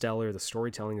art's stellar. The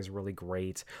storytelling is really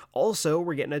great. Also,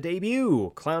 we're getting a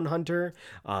debut. Clown Hunter.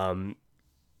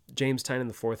 James Tynion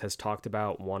IV has talked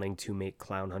about wanting to make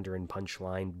Clown Hunter and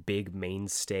Punchline big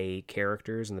mainstay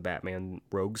characters in the Batman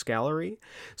Rogues Gallery.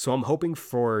 So I'm hoping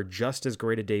for just as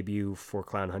great a debut for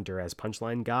Clown Hunter as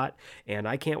Punchline got, and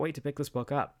I can't wait to pick this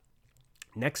book up.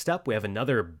 Next up, we have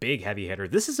another big heavy hitter.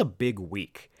 This is a big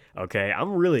week. Okay,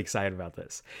 I'm really excited about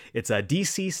this. It's a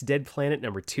Deceased Dead Planet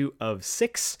number 2 of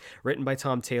 6, written by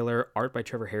Tom Taylor, art by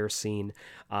Trevor Hairsine.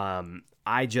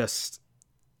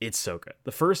 It's so good.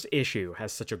 The first issue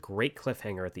has such a great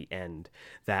cliffhanger at the end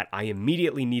that I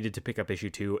immediately needed to pick up issue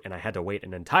 2, and I had to wait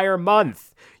an entire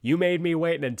month. You made me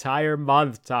wait an entire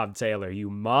month, Tom Taylor, you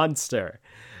monster.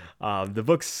 The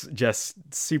book's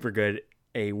just super good.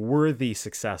 A worthy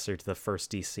successor to the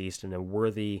first Deceased, and a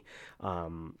worthy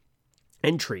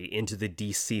entry into the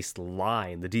Deceased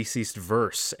line, the Deceased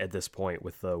verse at this point,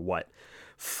 with the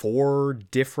 4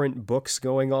 different books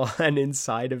going on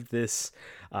inside of this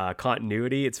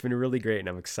continuity. It's been really great, and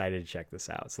I'm excited to check this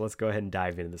out. So let's go ahead and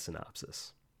dive into the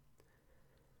synopsis.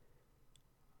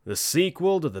 The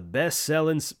sequel to the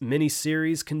best-selling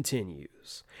miniseries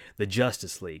continues. The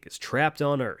Justice League is trapped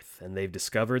on Earth, and they've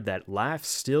discovered that life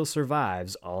still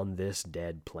survives on this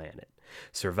dead planet.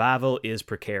 Survival is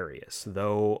precarious,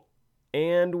 though,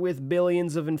 and with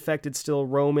billions of infected still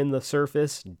roaming the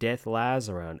surface, death lies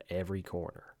around every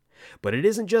corner. But it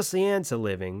isn't just the ants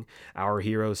living our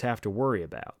heroes have to worry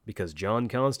about, because John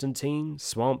Constantine,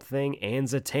 Swamp Thing, and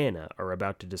Zatanna are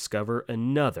about to discover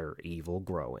another evil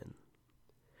growing.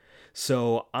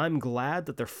 So I'm glad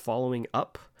that they're following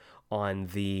up on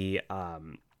the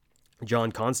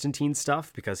John Constantine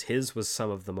stuff, because his was some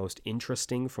of the most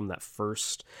interesting from that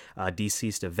first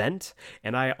Deceased event,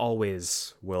 and I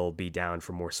always will be down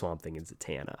for more Swamp Thing and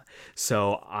Zatanna.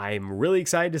 So I'm really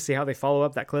excited to see how they follow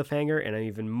up that cliffhanger, and I'm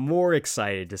even more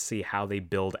excited to see how they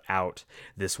build out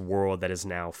this world that is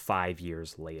now 5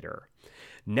 years later.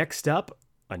 Next up,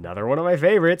 another one of my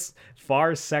favorites,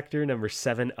 Far Sector number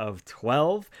 7 of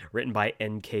 12, written by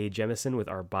N.K. Jemisin with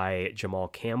art by Jamal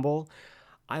Campbell.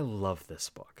 I love this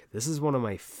book. This is one of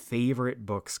my favorite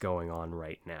books going on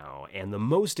right now, and the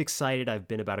most excited I've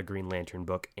been about a Green Lantern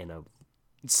book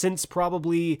since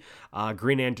probably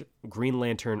Green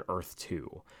Lantern Earth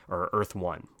 2, or Earth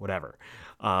 1, whatever.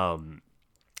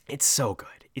 It's so good.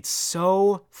 It's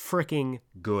so freaking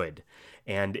good.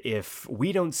 And if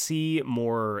we don't see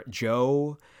more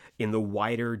Joe in the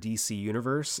wider DC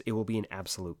universe, it will be an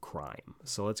absolute crime.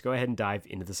 So let's go ahead and dive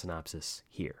into the synopsis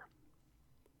here.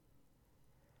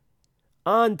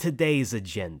 On today's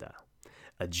agenda,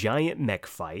 a giant mech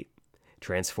fight,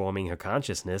 transforming her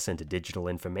consciousness into digital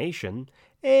information,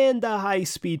 and a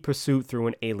high-speed pursuit through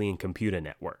an alien computer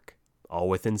network. All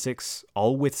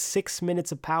with 6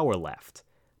 minutes of power left.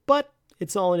 But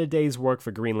it's all in a day's work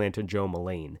for Green Lantern Jo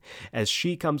Mullein, as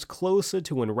she comes closer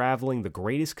to unraveling the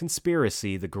greatest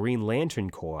conspiracy the Green Lantern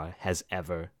Corps has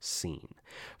ever seen.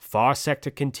 Far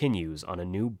Sector continues on a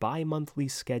new bi-monthly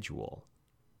schedule.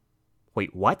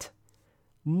 Wait, what?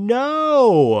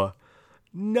 No!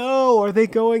 Are they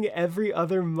going every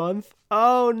other month?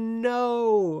 Oh,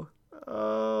 no!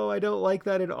 Oh, I don't like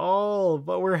that at all,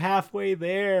 but we're halfway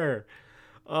there.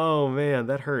 Oh, man,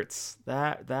 that hurts.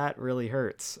 That really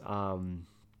hurts.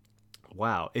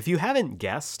 Wow. If you haven't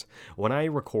guessed, when I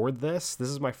record this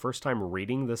is my first time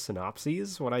reading the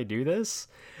synopses when I do this.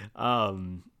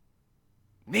 Man,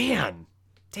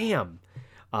 damn.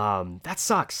 That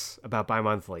sucks about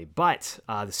bi-monthly, but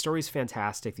the story's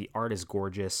fantastic. The art is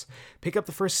gorgeous. Pick up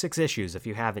the first 6 issues if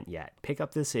you haven't yet. Pick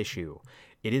up this issue.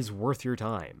 It is worth your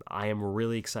time. I am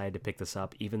really excited to pick this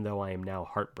up, even though I am now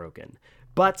heartbroken.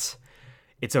 But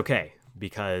it's okay,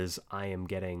 because I am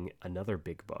getting another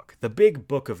big book. The big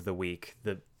book of the week,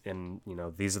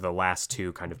 these are the last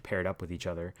 2 kind of paired up with each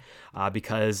other,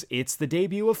 because it's the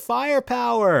debut of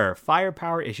Firepower.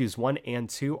 Firepower issues 1 and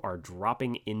 2 are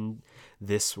dropping in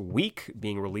this week,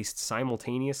 being released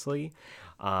simultaneously,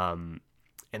 and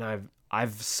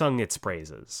I've sung its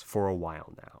praises for a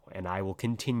while now, and I will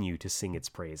continue to sing its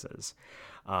praises.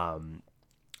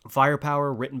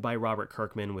 Firepower, written by Robert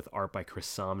Kirkman with art by Chris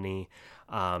Samnee.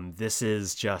 This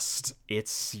is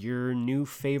it's your new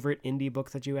favorite indie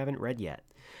book that you haven't read yet.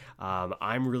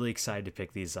 I'm really excited to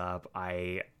pick these up.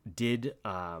 I did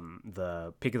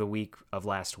the pick of the week of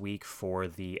last week for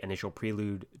the initial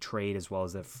Prelude trade, as well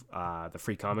as the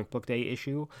Free Comic Book Day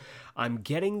issue. I'm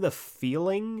getting the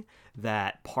feeling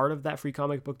that part of that Free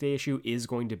Comic Book Day issue is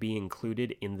going to be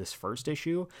included in this first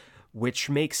issue, which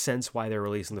makes sense why they're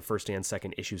releasing the first and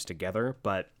second issues together.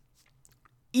 But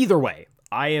either way,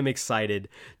 I am excited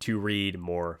to read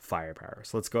more Firepower.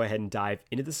 So let's go ahead and dive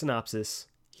into the synopsis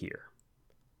here.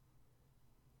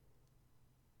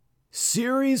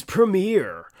 Series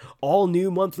premiere! All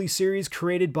new monthly series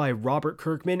created by Robert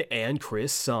Kirkman and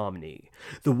Chris Samnee.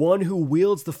 The one who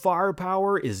wields the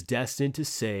firepower is destined to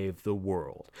save the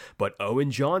world. But Owen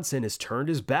Johnson has turned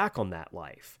his back on that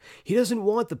life. He doesn't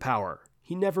want the power.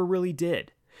 He never really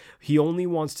did. He only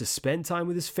wants to spend time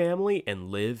with his family and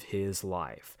live his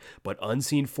life. But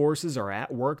unseen forces are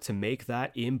at work to make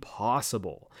that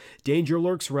impossible. Danger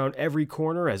lurks around every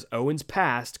corner as Owen's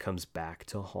past comes back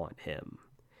to haunt him.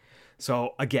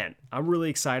 So again, I'm really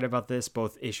excited about this.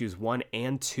 Both issues 1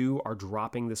 and 2 are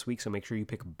dropping this week, so make sure you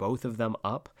pick both of them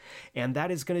up. And that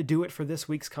is going to do it for this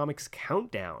week's Comics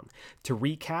Countdown. To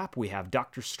recap, we have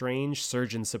Doctor Strange,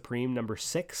 Surgeon Supreme number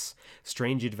 6,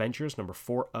 Strange Adventures number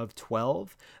 4 of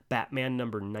 12, Batman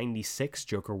number 96,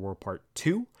 Joker War Part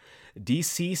 2,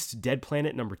 Deceased, Dead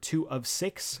Planet number 2 of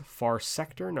 6, Far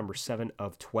Sector number 7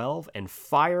 of 12, and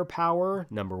Firepower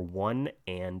number 1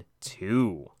 and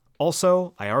 2.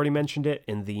 Also, I already mentioned it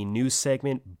in the news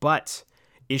segment, but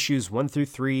issues 1 through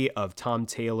 3 of Tom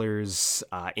Taylor's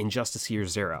Injustice Year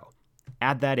Zero.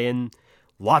 Add that in.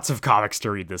 Lots of comics to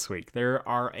read this week. There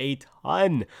are a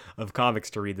ton of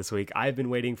comics to read this week. I've been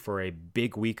waiting for a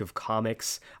big week of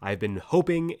comics. I've been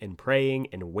hoping and praying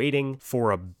and waiting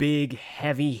for a big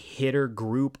heavy hitter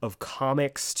group of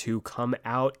comics to come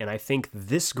out, and I think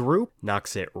this group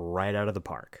knocks it right out of the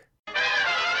park.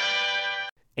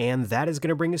 And that is going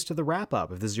to bring us to the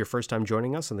wrap-up. If this is your first time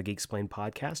joining us on the Geeksplained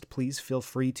podcast, please feel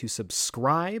free to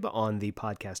subscribe on the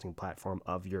podcasting platform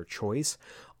of your choice.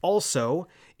 Also,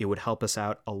 it would help us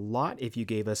out a lot if you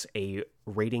gave us a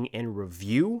rating and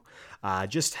review.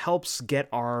 Just helps get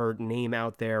our name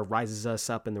out there, rises us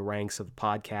up in the ranks of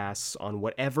podcasts on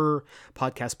whatever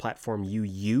podcast platform you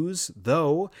use.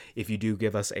 Though, if you do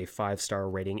give us a 5-star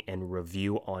rating and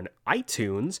review on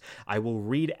iTunes, I will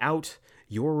read out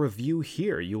your review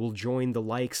here. You will join the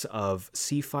likes of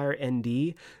Seafire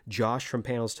ND, Josh from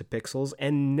Panels to Pixels,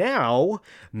 and now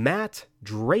Matt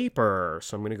Draper.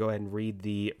 So I'm going to go ahead and read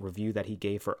the review that he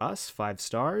gave for us, 5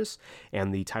 stars,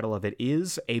 and the title of it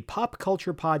is A Pop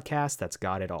Culture Podcast That's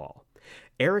Got It All.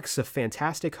 Eric's a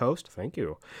fantastic host, thank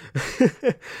you,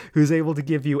 who's able to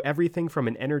give you everything from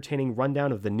an entertaining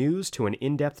rundown of the news to an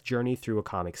in-depth journey through a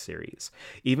comic series.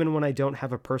 Even when I don't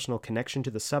have a personal connection to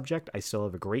the subject, I still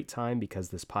have a great time because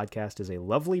this podcast is a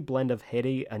lovely blend of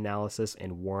heady analysis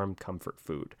and warm comfort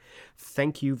food.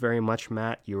 Thank you very much,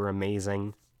 Matt. You're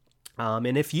amazing.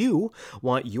 And if you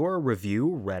want your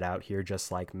review read out here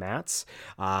just like Matt's,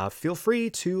 feel free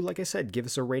to, like I said, give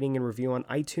us a rating and review on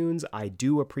iTunes. I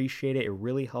do appreciate it. It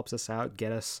really helps us out,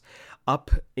 get us up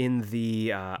in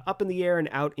the air and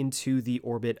out into the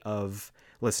orbit of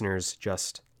listeners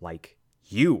just like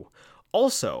you.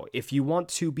 Also, if you want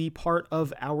to be part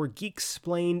of our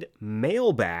Geeksplained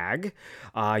mailbag,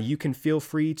 you can feel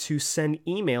free to send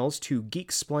emails to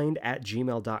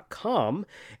geeksplained@gmail.com.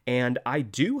 And I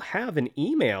do have an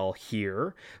email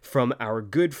here from our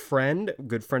good friend of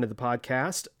the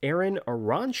podcast, Aaron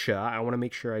Aransha. I want to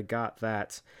make sure I got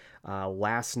that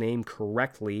last name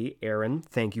correctly. Aaron,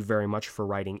 thank you very much for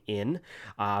writing in.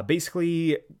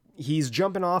 Basically, he's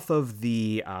jumping off of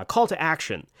the call to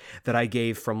action that I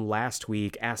gave from last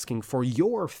week, asking for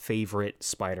your favorite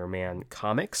Spider-Man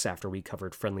comics after we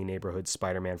covered Friendly Neighborhood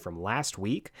Spider-Man from last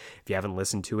week. If you haven't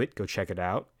listened to it, go check it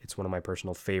out. It's one of my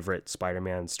personal favorite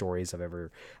Spider-Man stories I've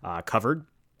ever covered.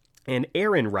 And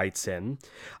Aaron writes in,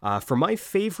 for my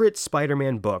favorite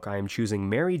Spider-Man book, I am choosing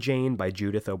Mary Jane by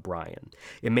Judith O'Brien.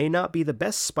 It may not be the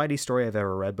best Spidey story I've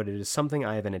ever read, but it is something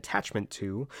I have an attachment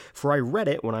to, for I read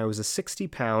it when I was a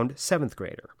 60-pound 7th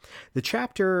grader.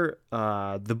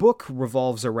 The book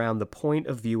revolves around the point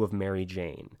of view of Mary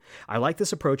Jane. I like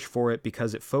this approach for it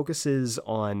because it focuses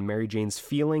on Mary Jane's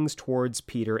feelings towards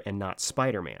Peter and not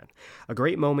Spider-Man. A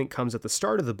great moment comes at the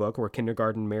start of the book where in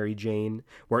kindergarten Mary Jane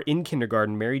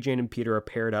and Peter are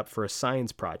paired up for a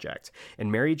science project, and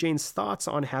Mary Jane's thoughts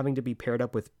on having to be paired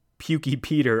up with Pukey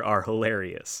Peter are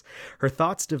hilarious. Her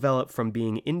thoughts develop from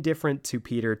being indifferent to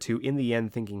Peter to, in the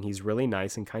end, thinking he's really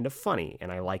nice and kind of funny,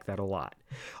 and I like that a lot.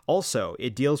 Also,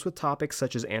 it deals with topics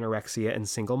such as anorexia and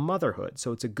single motherhood,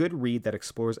 so it's a good read that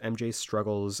explores MJ's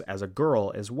struggles as a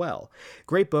girl as well.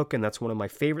 Great book, and that's one of my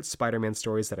favorite Spider-Man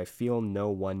stories that I feel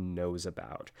no one knows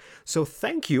about. So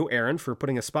thank you, Aaron, for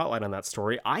putting a spotlight on that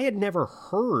story. I had never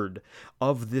heard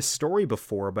of this story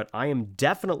before, but I am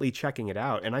definitely checking it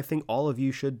out, and I think all of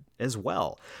you should as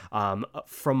well.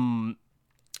 From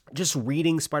just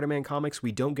reading Spider-Man comics,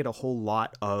 we don't get a whole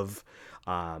lot of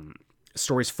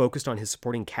stories focused on his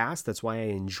supporting cast. That's why I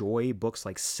enjoy books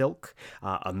like Silk.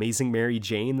 Amazing Mary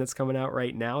Jane that's coming out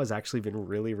right now has actually been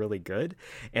really, really good.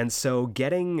 And so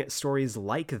getting stories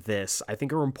like this, I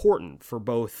think, are important for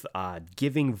both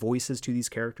giving voices to these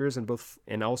characters and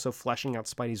also fleshing out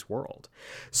Spidey's world.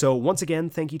 So once again,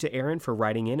 thank you to Aaron for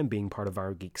writing in and being part of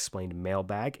our Geeksplained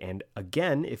mailbag. And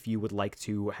again, if you would like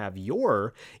to have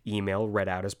your email read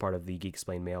out as part of the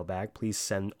Geeksplained mailbag, please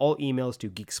send all emails to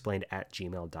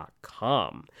geeksplained@gmail.com.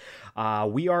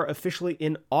 We are officially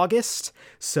in August,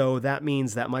 so that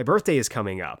means that my birthday is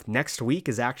coming up. Next week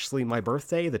is actually my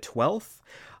birthday, the 12th.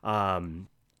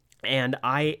 And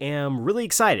I am really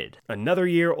excited. Another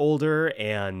year older,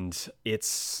 and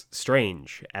it's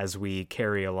strange as we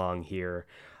carry along here.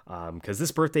 because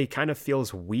this birthday kind of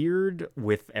feels weird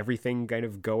with everything kind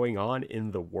of going on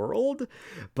in the world.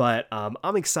 But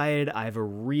I'm excited. I have a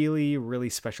really, really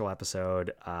special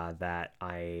episode that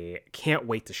I can't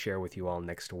wait to share with you all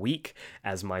next week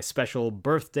as my special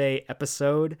birthday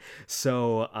episode.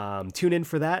 So tune in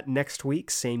for that next week.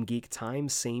 Same geek time,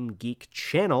 same geek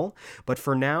channel. But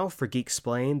for now, for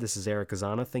Geeksplained, this is Eric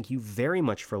Azana. Thank you very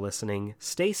much for listening.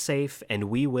 Stay safe, and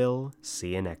we will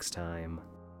see you next time.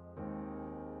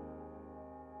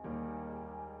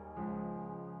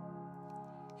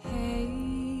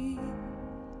 Hej,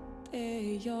 det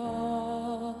är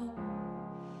jag.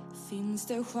 Finns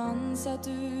det chans att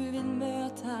du vill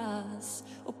mötas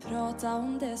och prata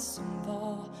om det som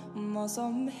var, om vad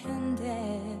som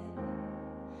hände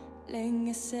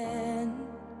länge sen?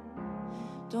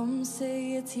 De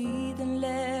säger tiden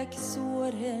läker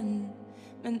såren,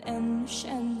 men ännu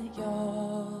känner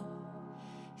jag.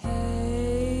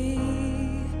 Hej,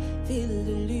 vill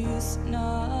du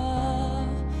lyssna?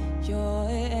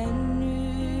 Jag är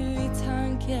ännu i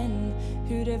tanken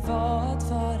hur det var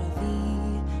att vara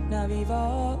vi när vi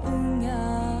var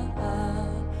unga,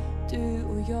 du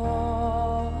och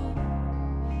jag.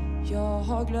 Jag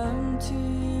har glömt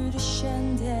hur det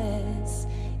kändes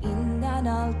innan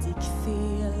allt gick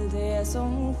fel. Det är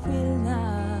som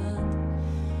skillnad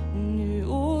nu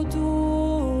och då.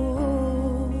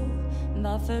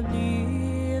 Varför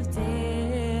blev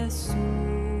det så?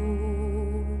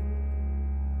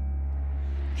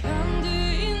 Kan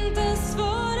du inte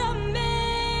svara mig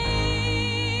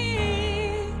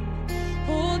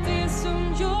på det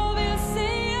som jag vill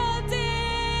säga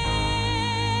dig?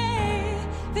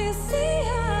 Vill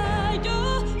säga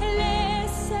jag är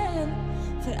ledsen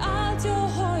för allt jag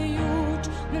har gjort,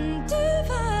 men du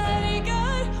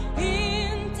verkar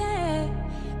inte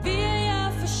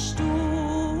vilja förstå.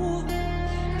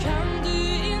 Kan du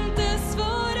inte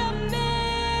svara mig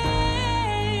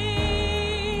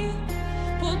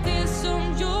på det som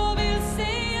jag vill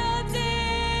säga dig?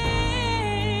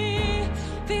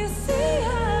 Vill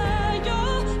säga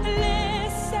jag är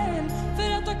ledsen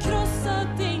för att ha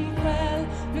krossat din själ,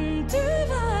 men du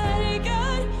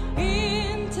verkar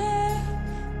inte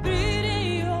bry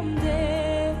dig om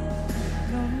det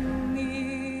någon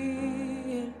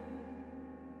mer.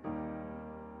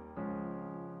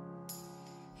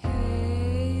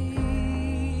 Hej,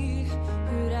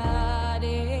 hur är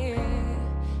det?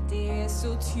 Det är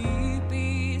så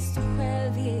typiskt och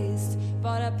själviskt,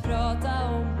 bara prata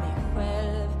om mig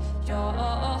själv. Jag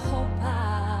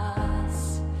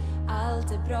hoppas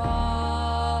allt är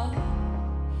bra.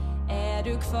 Är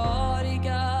du kvar i